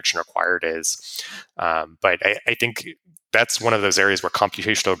level of protection required is. But I think that's one of those areas where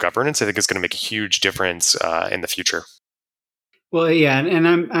computational governance, I think, is going to make a huge difference in the future. Well, yeah, and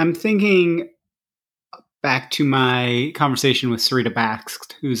I'm thinking back to my conversation with Sarita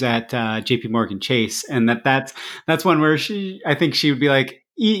Bakst, who's at J.P. Morgan Chase, and that's one where I think she would be like,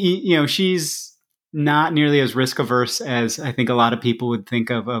 she's not nearly as risk averse as I think a lot of people would think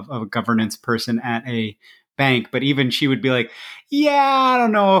of a governance person at a bank, but even she would be like, yeah, I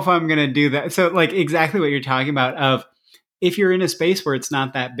don't know if I'm going to do that. So like exactly what you're talking about of if you're in a space where it's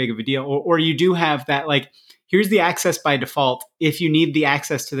not that big of a deal, or you do have that, like, here's the access by default. If you need the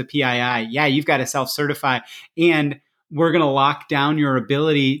access to the PII, yeah, you've got to self certify. And we're going to lock down your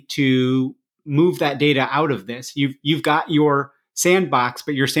ability to move that data out of this. You've got your sandbox,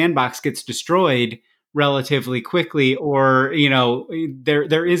 but your sandbox gets destroyed relatively quickly, or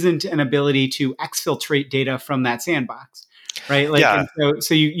there isn't an ability to exfiltrate data from that sandbox, right? Like, Yeah, and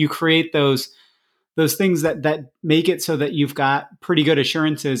so you create those things that make it so that you've got pretty good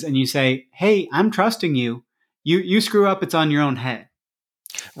assurances, and you say, hey, I'm trusting you. You screw up, it's on your own head.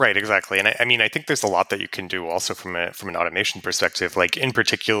 right, exactly. And I mean, I think there's a lot that you can do also from an automation perspective. Like in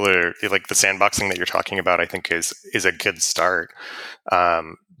particular, like the sandboxing that you're talking about, I think is a good start.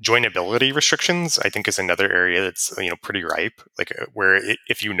 Joinability restrictions, I think, is another area that's pretty ripe. Like where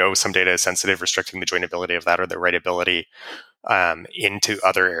if some data is sensitive, restricting the joinability of that or the writability into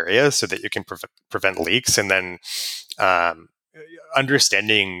other areas so that you can prevent leaks, and then um,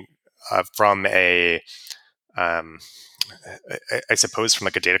 understanding from a um, I suppose from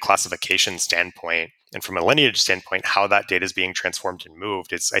like a data classification standpoint and from a lineage standpoint, how that data is being transformed and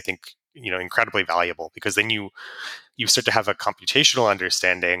moved is, I think, incredibly valuable, because then you start to have a computational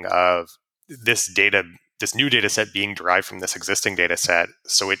understanding of this data, this new data set being derived from this existing data set.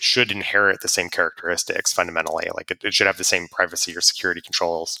 So it should inherit the same characteristics fundamentally. Like it should have the same privacy or security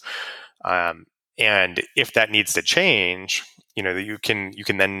controls. Um, and if that needs to change, you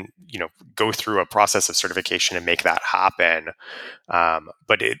can then go through a process of certification and make that happen.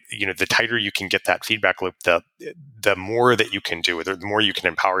 But the tighter you can get that feedback loop, the more that you can do, the more you can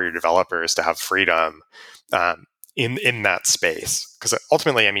empower your developers to have freedom in that space. Because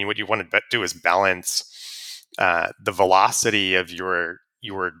ultimately, I mean, what you want to do is balance the velocity of your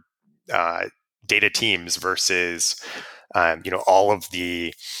data teams versus all of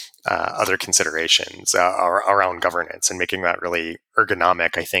the other considerations around governance, and making that really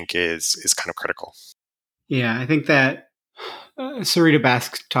ergonomic, I think, is kind of critical. Yeah, I think that Sarita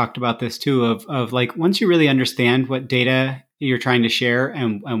Bask talked about this too, of like, once you really understand what data you're trying to share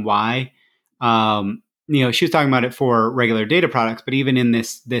and why, she was talking about it for regular data products, but even in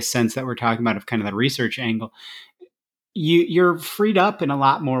this sense that we're talking about of kind of the research angle, you're freed up in a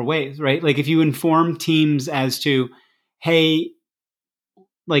lot more ways, right? Like if you inform teams as to, hey,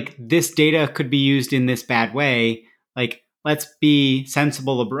 like this data could be used in this bad way, like let's be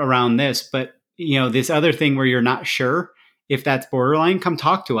sensible around this. But this other thing where you're not sure if that's borderline, come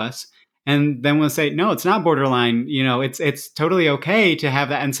talk to us, and then we'll say, no, it's not borderline. It's totally okay to have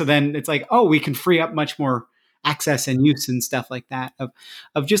that. And so then it's like, oh, we can free up much more access and use and stuff like that,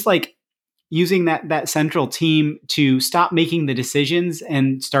 of just like using that central team to stop making the decisions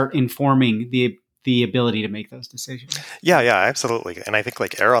and start informing the ability to make those decisions. Yeah, absolutely. And I think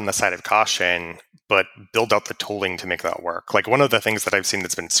like err on the side of caution, but build out the tooling to make that work. Like one of the things that I've seen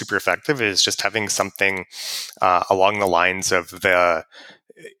that's been super effective is just having something along the lines of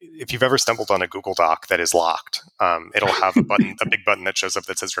if you've ever stumbled on a Google Doc that is locked, it'll have a big button that shows up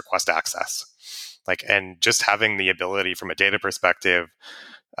that says request access. Like, and just having the ability from a data perspective,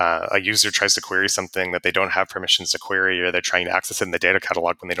 a user tries to query something that they don't have permissions to query, or they're trying to access it in the data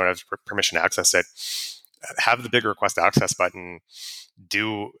catalog when they don't have permission to access it, have the big request access button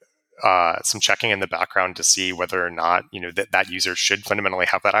do some checking in the background to see whether or not that user should fundamentally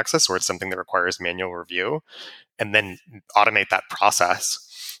have that access, or it's something that requires manual review, and then automate that process.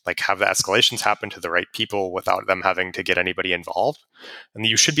 Like have the escalations happen to the right people without them having to get anybody involved. And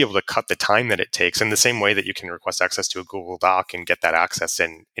you should be able to cut the time that it takes in the same way that you can request access to a Google Doc and get that access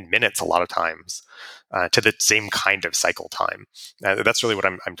in minutes a lot of times, to the same kind of cycle time. That's really what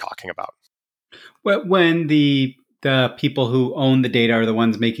I'm talking about. When the people who own the data are the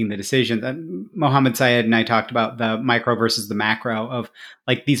ones making the decision. Mohammed Syed and I talked about the micro versus the macro, of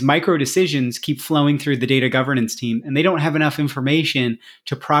like these micro decisions keep flowing through the data governance team, and they don't have enough information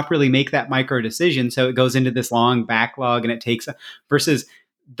to properly make that micro decision. So it goes into this long backlog, and it takes versus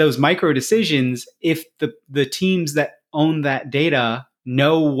those micro decisions. If the teams that own that data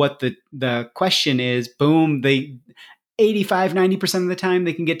know what the question is, boom, they 85-90% of the time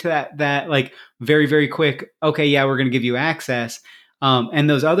they can get to that like very, very quick, okay, yeah, we're going to give you access. And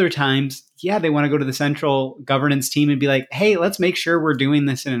those other times, yeah, they want to go to the central governance team and be like, hey, let's make sure we're doing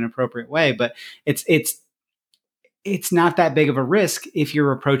this in an appropriate way. But it's it's not that big of a risk if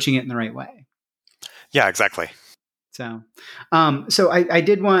you're approaching it in the right way. Yeah, exactly. So, I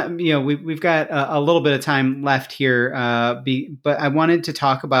did want, we've got a little bit of time left here, but I wanted to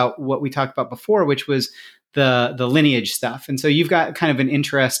talk about what we talked about before, which was the lineage stuff. And so you've got kind of an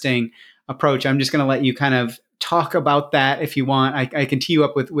interesting approach. I'm just going to let you kind of talk about that if you want. I can tee you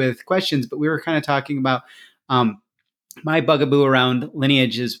up with questions, but we were kind of talking about my bugaboo around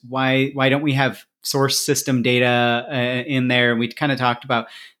lineage is why don't we have source system data in there? And we kind of talked about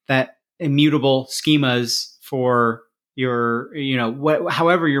that immutable schemas for your,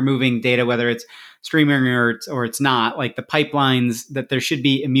 however you're moving data, whether it's streaming or it's not, like the pipelines, that there should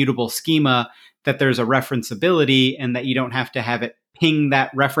be immutable schema, that there's a referenceability, and that you don't have to have it ping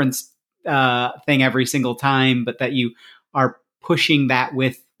that reference thing every single time, but that you are pushing that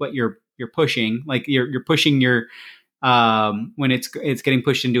with what you're pushing, like you're pushing your when it's getting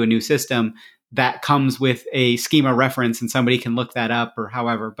pushed into a new system, that comes with a schema reference, and somebody can look that up or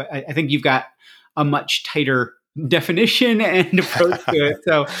however. But I think you've got a much tighter definition and approach to it.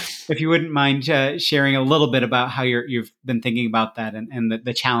 So if you wouldn't mind sharing a little bit about how you've been thinking about that and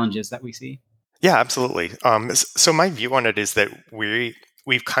the challenges that we see. Yeah, absolutely. So my view on it is that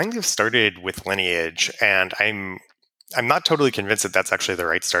we've kind of started with lineage, and I'm not totally convinced that that's actually the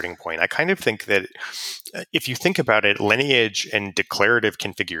right starting point. I kind of think that if you think about it, lineage and declarative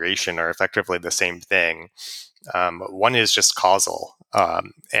configuration are effectively the same thing. One is just causal.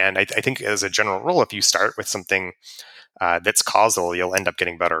 And I think as a general rule, if you start with something that's causal, you'll end up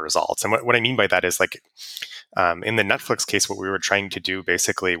getting better results. And what I mean by that is, like, in the Netflix case, what we were trying to do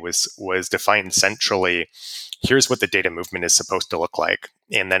basically was define centrally, here's what the data movement is supposed to look like.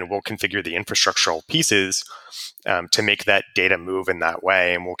 And then we'll configure the infrastructural pieces to make that data move in that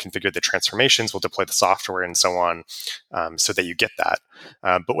way. And we'll configure the transformations, we'll deploy the software and so on, so that you get that.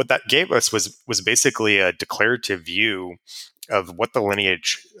 But what that gave us was basically a declarative view of what the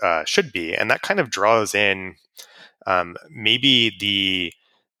lineage should be. And that kind of draws in maybe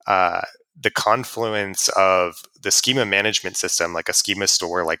the confluence of the schema management system, like a schema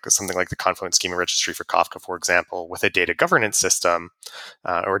store, like something like the Confluent Schema Registry for Kafka, for example, with a data governance system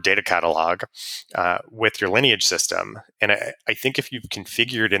or data catalog with your lineage system. And I think if you've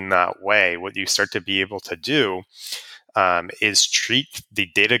configured in that way, what you start to be able to do is treat the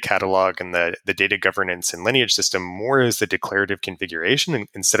data catalog and the data governance and lineage system more as the declarative configuration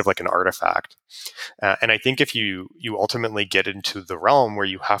instead of like an artifact. And I think if you ultimately get into the realm where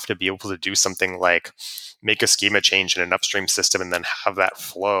you have to be able to do something like make a schema change in an upstream system and then have that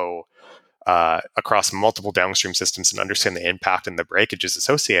flow across multiple downstream systems and understand the impact and the breakages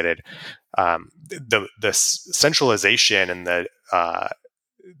associated, the centralization and the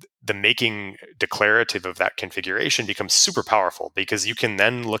making declarative of that configuration becomes super powerful, because you can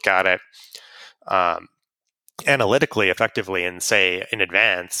then look at it analytically effectively and say in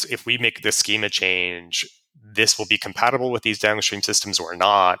advance, if we make this schema change, this will be compatible with these downstream systems or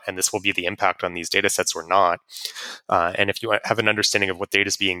not, and this will be the impact on these data sets or not. And if you have an understanding of what data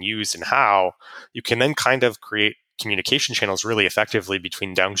is being used and how, you can then kind of create communication channels really effectively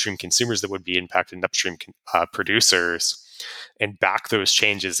between downstream consumers that would be impacted and upstream producers, and back those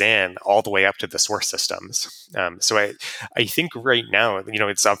changes in all the way up to the source systems. So I think right now,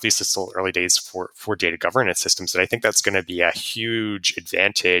 it's obviously still early days for data governance systems, and I think that's going to be a huge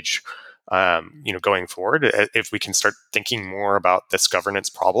advantage, going forward, if we can start thinking more about this governance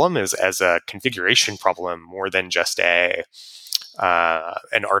problem as a configuration problem more than just an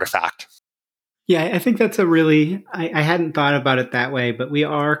artifact. Yeah, I think that's I hadn't thought about it that way, but we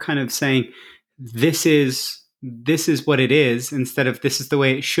are kind of saying this is what it is, instead of this is the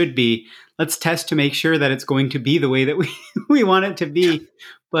way it should be. Let's test to make sure that it's going to be the way that we want it to be.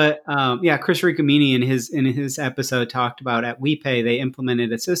 But Chris Ricamini in his episode talked about at WePay, they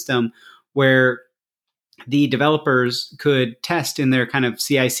implemented a system where the developers could test in their kind of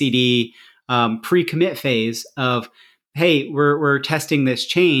CI/CD pre-commit phase of, hey, we're testing this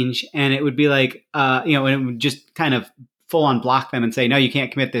change, and it would be like, and it would just kind of full on block them and say, no, you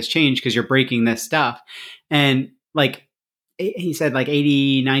can't commit this change because you're breaking this stuff. And like he said, like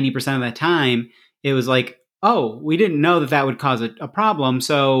 80-90% of the time, it was like, oh, we didn't know that would cause a problem,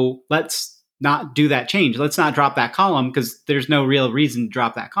 so let's not do that change. Let's not drop that column because there's no real reason to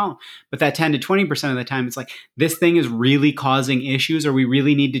drop that column. But that 10 to 20% of the time, it's like, this thing is really causing issues, or we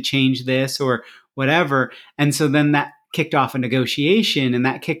really need to change this or whatever. And so then that kicked off a negotiation, and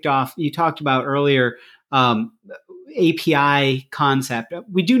that kicked off, you talked about earlier, API concept.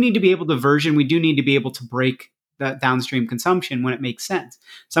 We do need to be able to version. We do need to be able to break that downstream consumption when it makes sense.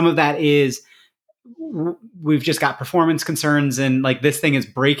 Some of that is we've just got performance concerns, and like this thing is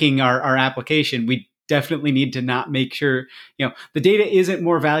breaking our application. We definitely need to not make sure, the data isn't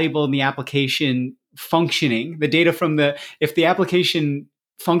more valuable in the application functioning. The data from if the application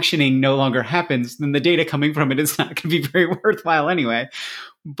functioning no longer happens, then the data coming from it is not going to be very worthwhile anyway.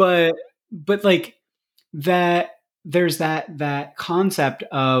 But like that, there's that concept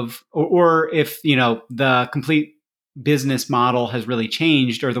of, or if, the complete business model has really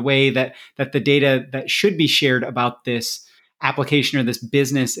changed, or the way that the data that should be shared about this application or this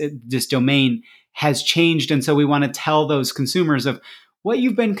business, this domain, has changed. And so we want to tell those consumers of what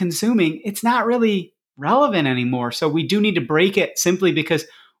you've been consuming, it's not really relevant anymore. So we do need to break it, simply because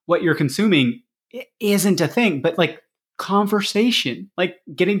what you're consuming isn't a thing. But like conversation, like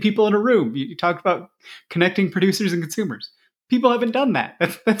getting people in a room, you talked about connecting producers and consumers. People haven't done that.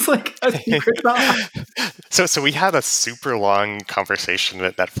 That's like a secret sauce. So we had a super long conversation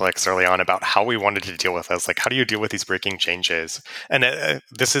at Netflix early on about how we wanted to deal with this. Like, how do you deal with these breaking changes? And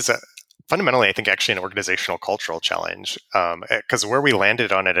this is fundamentally, I think, actually an organizational cultural challenge. Because where we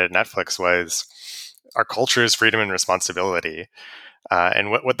landed on it at Netflix was our culture is freedom and responsibility. And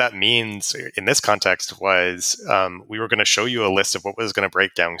what that means in this context was we were going to show you a list of what was going to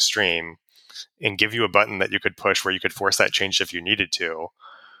break downstream and give you a button that you could push where you could force that change if you needed to.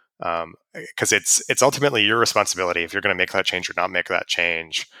 Because it's ultimately your responsibility if you're going to make that change or not make that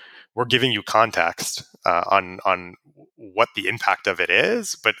change. We're giving you context on what the impact of it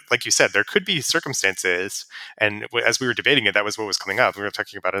is. But like you said, there could be circumstances, and as we were debating it, that was what was coming up. We were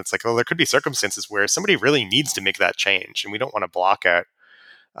talking about it. It's like, well, there could be circumstances where somebody really needs to make that change, and we don't want to block it.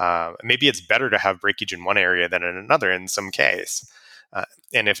 Maybe it's better to have breakage in one area than in another in some case.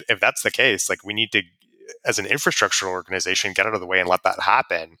 And if that's the case, like, we need to, as an infrastructural organization, get out of the way and let that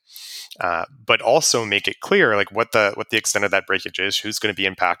happen. But also make it clear, like, what the extent of that breakage is, who's going to be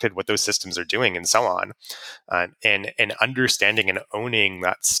impacted, what those systems are doing, and so on. And understanding and owning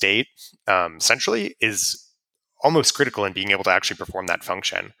that state centrally is almost critical in being able to actually perform that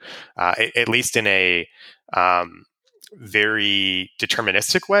function, at least in a very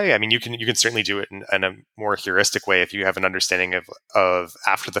deterministic way. I mean, you can certainly do it in a more heuristic way if you have an understanding of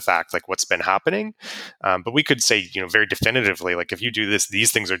after the fact, like, what's been happening. But we could say, very definitively, like, if you do this,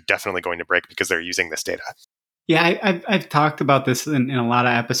 these things are definitely going to break because they're using this data. Yeah, I've talked about this in a lot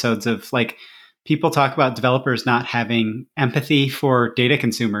of episodes of, like, people talk about developers not having empathy for data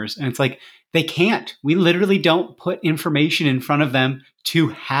consumers. And it's like, they can't. We literally don't put information in front of them to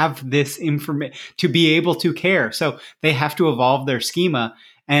have this information, to be able to care. So they have to evolve their schema,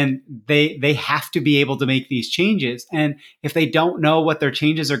 and they have to be able to make these changes. And if they don't know what their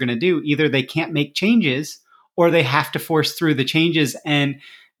changes are going to do, either they can't make changes, or they have to force through the changes, and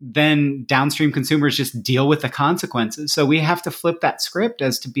then downstream consumers just deal with the consequences. So we have to flip that script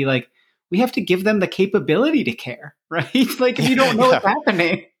as to be like, we have to give them the capability to care, right? Like, if you don't know what's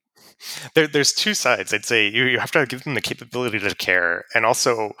happening. There's two sides. I'd say you have to give them the capability to care, and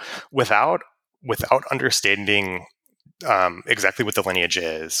also without understanding exactly what the lineage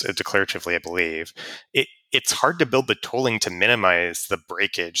is, declaratively, I believe, it's hard to build the tooling to minimize the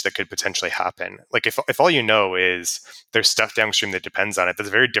breakage that could potentially happen. Like, if all you know is there's stuff downstream that depends on it, that's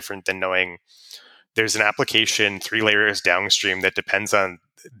very different than knowing there's an application 3 layers downstream that depends on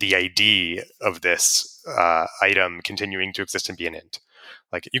the ID of this item continuing to exist and be an int.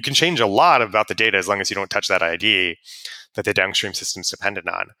 Like, you can change a lot about the data as long as you don't touch that ID that the downstream system's dependent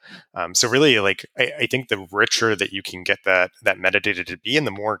on. So really, like, I think the richer that you can get that metadata to be, and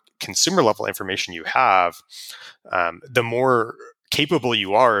the more consumer level information you have, the more capable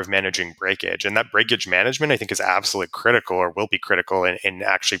you are of managing breakage. And that breakage management, I think, is absolutely critical, or will be critical, in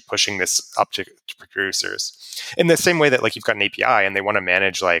actually pushing this up to producers. In the same way that, like, you've got an API and they want to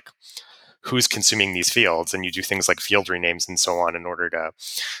manage, like, who's consuming these fields, and you do things like field renames and so on in order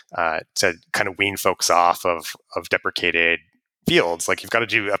to kind of wean folks off of deprecated fields. Like, you've got to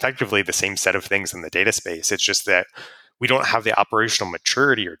do effectively the same set of things in the data space. It's just that we don't have the operational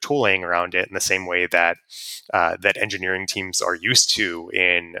maturity or tooling around it in the same way that that engineering teams are used to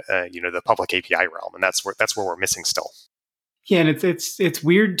in the public API realm, and that's where we're missing still. Yeah, and it's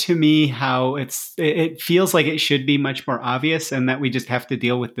weird to me how it feels like it should be much more obvious, and that we just have to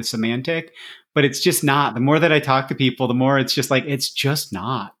deal with the semantic, but it's just not. The more that I talk to people, the more it's just like, it's just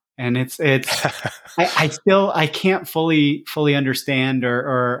not. And I can't fully understand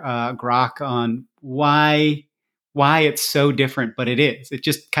or grok on why it's so different, but it is. It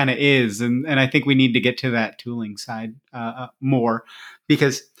just kind of is, and I think we need to get to that tooling side more,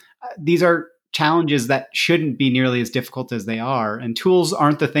 because these are challenges that shouldn't be nearly as difficult as they are. And tools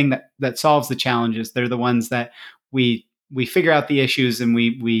aren't the thing that solves the challenges. They're the ones that we figure out the issues, and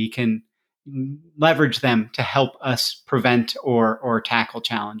we can leverage them to help us prevent or tackle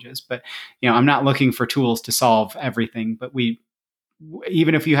challenges. But I'm not looking for tools to solve everything. But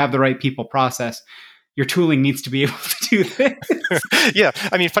even if you have the right people process, your tooling needs to be able to do this. Yeah,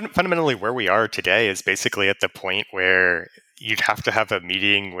 I mean, fundamentally, where we are today is basically at the point where you'd have to have a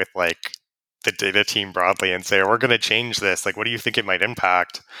meeting with like the data team broadly and say, we're going to change this. Like, what do you think it might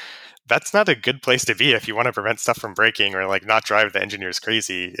impact? That's not a good place to be if you want to prevent stuff from breaking or like not drive the engineers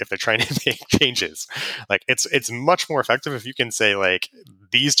crazy if they're trying to make changes. Like it's much more effective if you can say like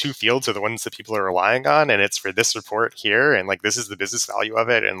these two fields are the ones that people are relying on and it's for this report here and like this is the business value of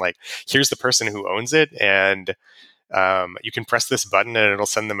it and like here's the person who owns it and you can press this button and it'll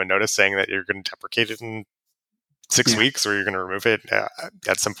send them a notice saying that you're going to deprecate it in 6 weeks or you're going to remove it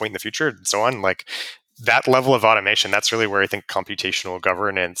at some point in the future and so on. Like that level of automation, that's really where I think computational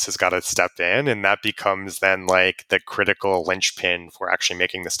governance has got to step in. And that becomes then like the critical linchpin for actually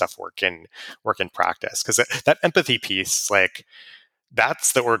making the stuff work in practice. Because that empathy piece, like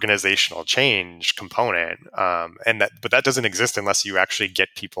that's the organizational change component. But that doesn't exist unless you actually get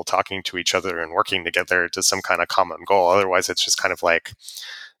people talking to each other and working together to some kind of common goal. Otherwise, it's just kind of like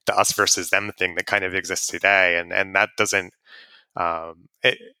the us versus them thing that kind of exists today. And that doesn't,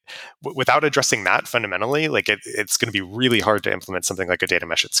 without addressing that fundamentally, like it's going to be really hard to implement something like a data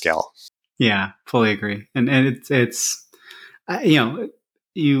mesh at scale. Yeah, fully agree. And it's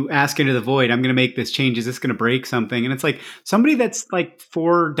you ask into the void, I'm going to make this change. Is this going to break something? And it's like somebody that's like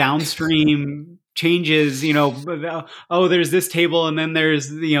for downstream changes, oh, there's this table and then there's,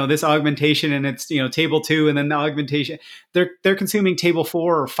 this augmentation and it's, table 2 and then the augmentation. They're consuming table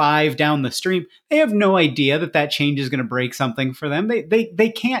 4 or 5 down the stream. They have no idea that change is going to break something for them.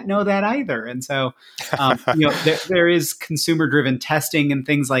 They can't know that either. And so, there is consumer driven testing and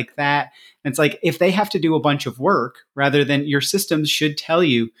things like that. And it's like, if they have to do a bunch of work rather than your systems should tell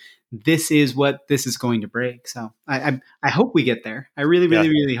you, this is what this is going to break. So I hope we get there. I really, really,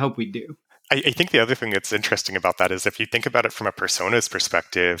 really hope we do. I think the other thing that's interesting about that is if you think about it from a personas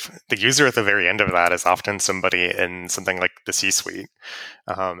perspective, the user at the very end of that is often somebody in something like the C-suite.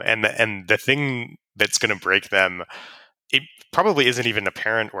 And the thing that's going to break them, it probably isn't even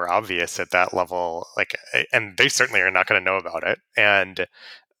apparent or obvious at that level. Like, and they certainly are not going to know about it. And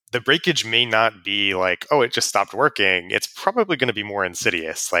the breakage may not be like, oh, it just stopped working. It's probably going to be more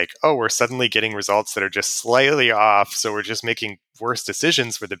insidious. Like, oh, we're suddenly getting results that are just slightly off. So we're just making worse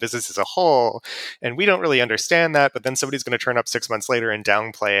decisions for the business as a whole. And we don't really understand that. But then somebody's going to turn up 6 months later and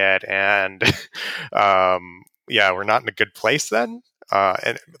downplay it. And we're not in a good place then.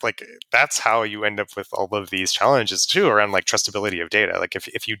 And like, that's how you end up with all of these challenges too, around like trustability of data. Like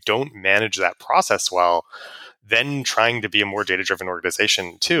if you don't manage that process well, then trying to be a more data-driven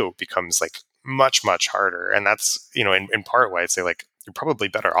organization too becomes like much, much harder. And that's, in part why I'd say like, you're probably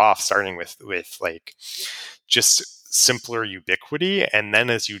better off starting with like just simpler ubiquity. And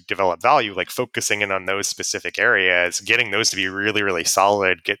then as you develop value, like focusing in on those specific areas, getting those to be really, really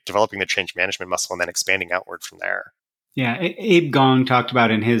solid, developing the change management muscle and then expanding outward from there. Yeah, Abe Gong talked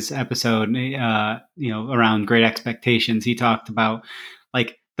about in his episode, around great expectations. He talked about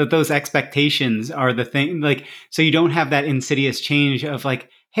like that those expectations are the thing, like, so you don't have that insidious change of like,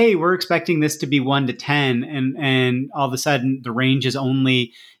 hey, we're expecting this to be 1 to 10, and all of a sudden the range is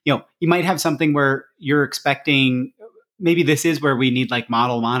only, you might have something where you're expecting maybe this is where we need like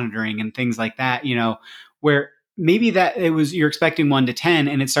model monitoring and things like that, where maybe that you're expecting 1 to 10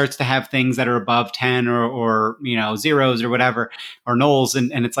 and it starts to have things that are above 10 or zeros or whatever, or nulls.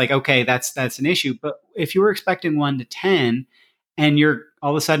 And it's like, okay, that's an issue. But if you were expecting 1 to 10 and you're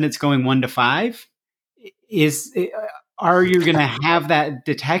all of a sudden it's going 1 to 5, are you going to have that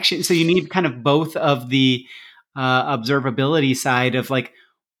detection? So you need kind of both of the observability side of like,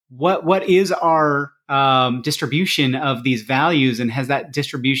 what is our distribution of these values, and has that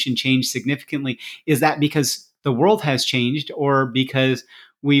distribution changed significantly? Is that because the world has changed, or because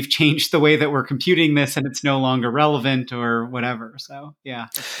we've changed the way that we're computing this and it's no longer relevant, or whatever? So yeah.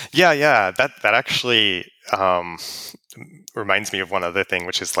 That actually reminds me of one other thing,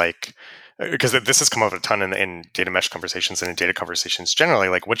 which is like, because this has come up a ton in data mesh conversations and in data conversations generally,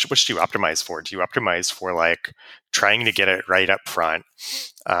 like which do you optimize for? Do you optimize for like trying to get it right up front?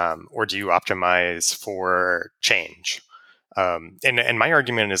 Or do you optimize for change? And my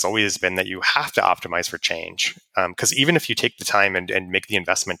argument has always been that you have to optimize for change. Because even if you take the time and make the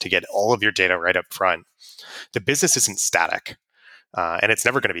investment to get all of your data right up front, the business isn't static. And it's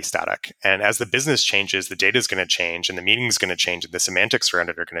never going to be static. And as the business changes, the data is going to change, and the meaning is going to change, and the semantics around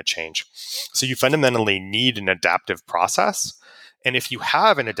it are going to change. So you fundamentally need an adaptive process. And if you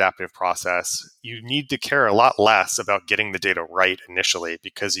have an adaptive process, you need to care a lot less about getting the data right initially,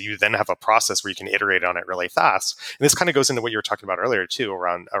 because you then have a process where you can iterate on it really fast. And this kind of goes into what you were talking about earlier too,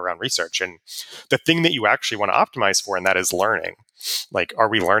 around research. And the thing that you actually want to optimize for, and that is learning. Like, are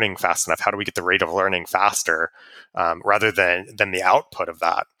we learning fast enough? How do we get the rate of learning faster, rather than the output of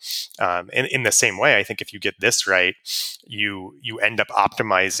that? In the same way, I think if you get this right, you end up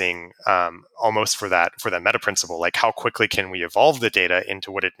optimizing almost for that meta principle. Like, how quickly can we evolve the data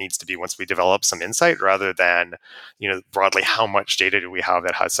into what it needs to be once we develop some insight, rather than, broadly, how much data do we have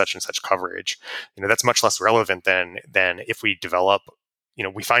that has such and such coverage? That's much less relevant than if we develop,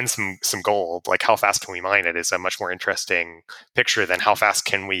 we find some gold. Like, how fast can we mine it is a much more interesting picture than how fast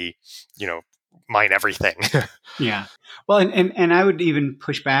can we, mine everything. Yeah. Well, and I would even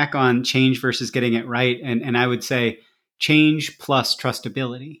push back on change versus getting it right. And I would say change plus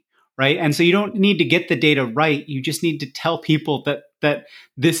trustability, right? And so you don't need to get the data right. You just need to tell people that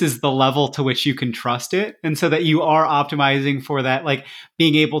this is the level to which you can trust it. And so that you are optimizing for that, like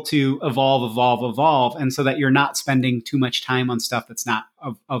being able to evolve. And so that you're not spending too much time on stuff that's not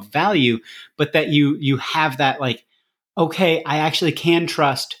of value, but that you have that, like, okay, I actually can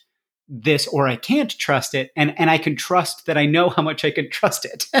trust this, or I can't trust it. And I can trust that I know how much I can trust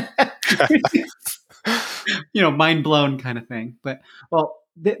it. Mind blown kind of thing. But, well,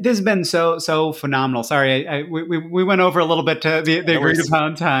 this has been so phenomenal. Sorry, we went over a little bit to the agreed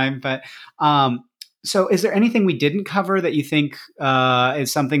upon time, but so is there anything we didn't cover that you think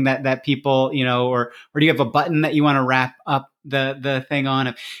is something that people, or do you have a button that you want to wrap up the thing on?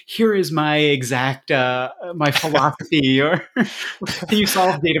 Of, here is my exact my philosophy, or can you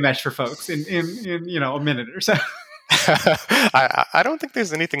solve data mesh for folks in a minute or so? I don't think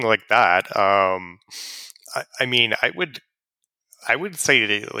there's anything like that. I mean, I would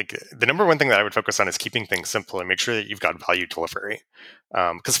say, like, the number one thing that I would focus on is keeping things simple and make sure that you've got value delivery.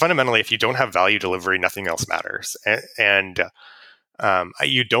 Because fundamentally, if you don't have value delivery, nothing else matters. And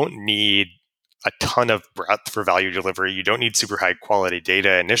you don't need a ton of breadth for value delivery. You don't need super high quality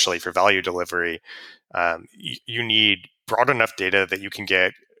data initially for value delivery. You need broad enough data that you can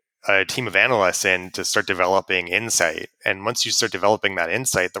get a team of analysts in to start developing insight. And once you start developing that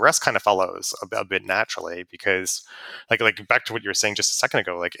insight, the rest kind of follows a bit naturally, because like back to what you were saying just a second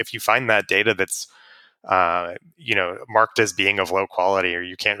ago, like if you find that data that's marked as being of low quality, or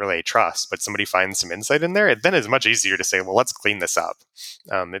you can't really trust, but somebody finds some insight in there, it then is much easier to say, well, let's clean this up.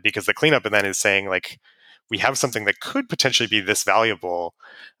 Because the cleanup then is saying, like, we have something that could potentially be this valuable,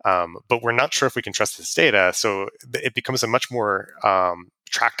 but we're not sure if we can trust this data. So it becomes a much more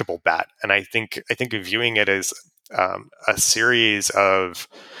tractable bet. And I think viewing it as a series of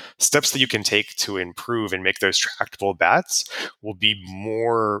steps that you can take to improve and make those tractable bets will be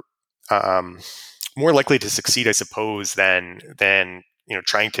more likely to succeed, I suppose, than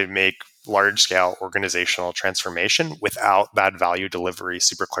trying to make large scale organizational transformation without that value delivery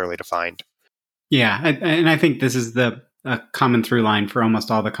super clearly defined. Yeah, and I think this is a common through line for almost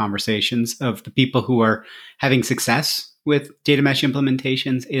all the conversations of the people who are having success with data mesh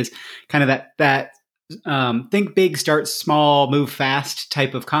implementations is kind of that think big, start small, move fast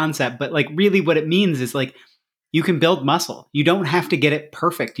type of concept. But like really what it means is like you can build muscle. You don't have to get it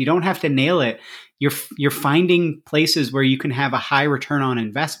perfect. You don't have to nail it. You're finding places where you can have a high return on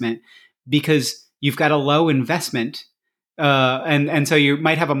investment because you've got a low investment. And so you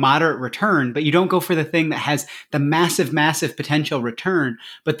might have a moderate return, but you don't go for the thing that has the massive potential return,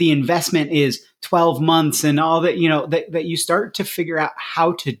 but the investment is 12 months and all that, that you start to figure out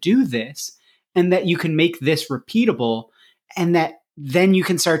how to do this and that you can make this repeatable, and that then you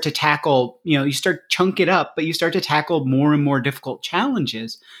can start to tackle, you start chunk it up, but you start to tackle more and more difficult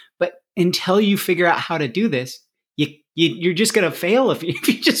challenges. But until you figure out how to do this, you're just going to fail if you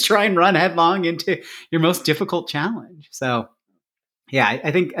just try and run headlong into your most difficult challenge. So, yeah, I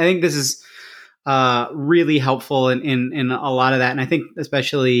think this is really helpful in a lot of that, and I think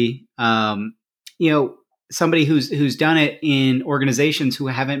especially somebody who's done it in organizations who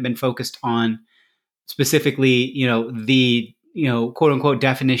haven't been focused on specifically the quote unquote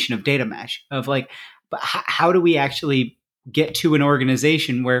definition of data mesh of like, but how do we actually get to an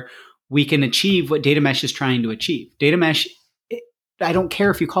organization where we can achieve what data mesh is trying to achieve? Data mesh, I don't care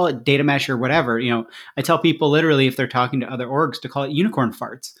if you call it data mesh or whatever. I tell people literally if they're talking to other orgs to call it unicorn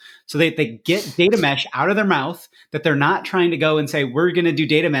farts. So they get data mesh out of their mouth, that they're not trying to go and say, we're going to do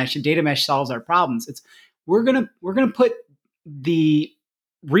data mesh and data mesh solves our problems. It's we're going to put the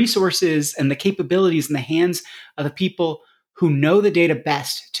resources and the capabilities in the hands of the people who know the data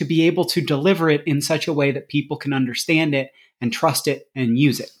best to be able to deliver it in such a way that people can understand it and trust it and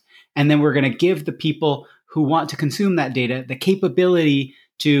use it. And then we're going to give the people who want to consume that data the capability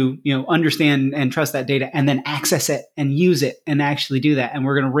to, understand and trust that data and then access it and use it and actually do that. And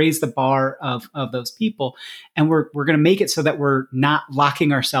we're going to raise the bar of those people. And we're going to make it so that we're not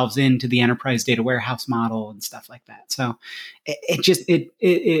locking ourselves into the enterprise data warehouse model and stuff like that. So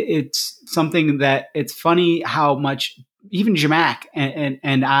it's something that it's funny how much even Jamak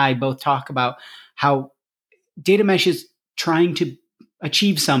and I both talk about how data mesh is trying to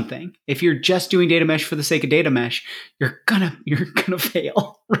achieve something. If you're just doing data mesh for the sake of data mesh, you're gonna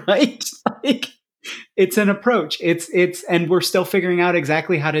fail, right? Like, it's an approach. And we're still figuring out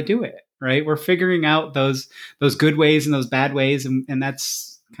exactly how to do it, right? We're figuring out those good ways and those bad ways, and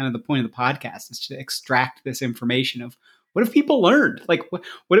that's kind of the point of the podcast, is to extract this information of what have people learned, like what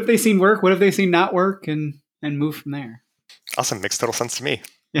have they seen work, what have they seen not work, and move from there. Awesome, makes total sense to me.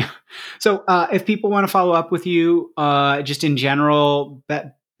 Yeah. So if people want to follow up with you, just in general,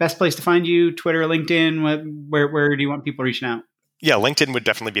 best place to find you, Twitter, LinkedIn, where do you want people reaching out? Yeah, LinkedIn would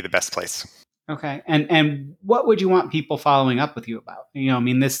definitely be the best place. Okay. And what would you want people following up with you about?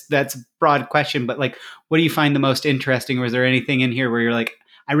 That's a broad question, but like, what do you find the most interesting? Or is there anything in here where you're like,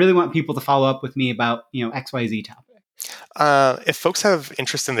 I really want people to follow up with me about, XYZ topic? If folks have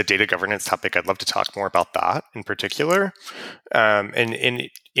interest in the data governance topic, I'd love to talk more about that in particular. And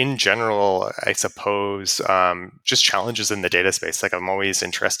in general, I suppose just challenges in the data space. Like, I'm always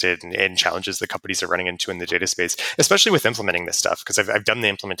interested in challenges that companies are running into in the data space, especially with implementing this stuff, because I've done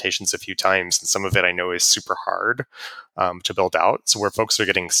the implementations a few times, and some of it I know is super hard to build out. So where folks are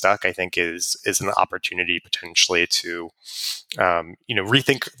getting stuck, I think, is an opportunity potentially to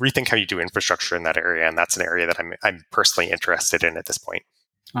rethink how you do infrastructure in that area, and that's an area that I'm personally interested in at this point.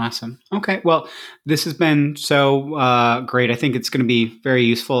 Awesome. Okay. Well, this has been so great. I think it's going to be very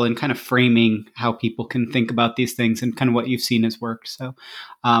useful in kind of framing how people can think about these things and kind of what you've seen has worked. So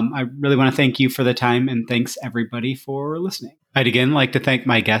I really want to thank you for the time, and thanks everybody for listening. I'd again like to thank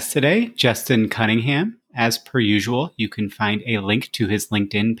my guest today, Justin Cunningham. As per usual, you can find a link to his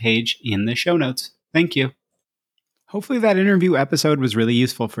LinkedIn page in the show notes. Thank you. Hopefully that interview episode was really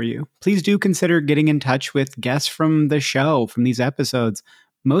useful for you. Please do consider getting in touch with guests from the show, from these episodes.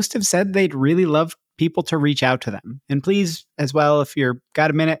 Most have said they'd really love people to reach out to them. And please, as well, if you've got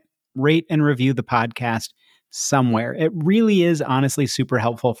a minute, rate and review the podcast somewhere. It really is honestly super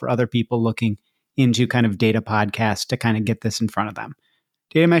helpful for other people looking into kind of data podcasts to kind of get this in front of them.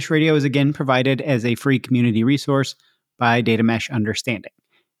 Data Mesh Radio is again provided as a free community resource by Data Mesh Understanding.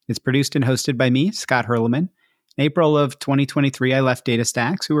 It's produced and hosted by me, Scott Hurleman. In April of 2023, I left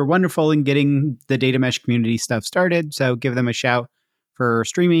DataStax, who were wonderful in getting the Data Mesh community stuff started, so give them a shout for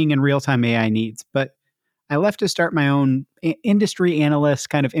streaming and real-time AI needs. But I left to start my own industry analyst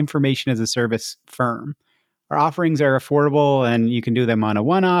kind of information as a service firm. Our offerings are affordable, and you can do them on a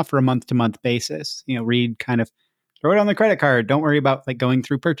one-off or a month-to-month basis. Read kind of throw it on the credit card. Don't worry about like going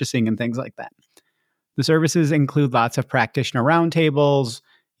through purchasing and things like that. The services include lots of practitioner roundtables,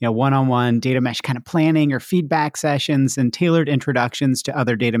 one-on-one data mesh kind of planning or feedback sessions, and tailored introductions to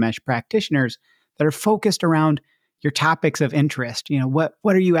other data mesh practitioners that are focused around your topics of interest. What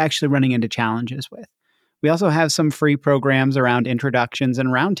are you actually running into challenges with? We also have some free programs around introductions and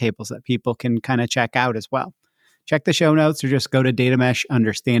roundtables that people can kind of check out as well. Check the show notes or just go to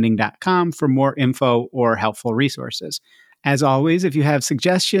datameshunderstanding.com for more info or helpful resources. As always, if you have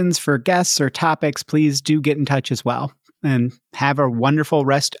suggestions for guests or topics, please do get in touch as well. And have a wonderful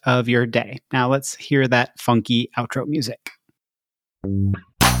rest of your day. Now let's hear that funky outro music.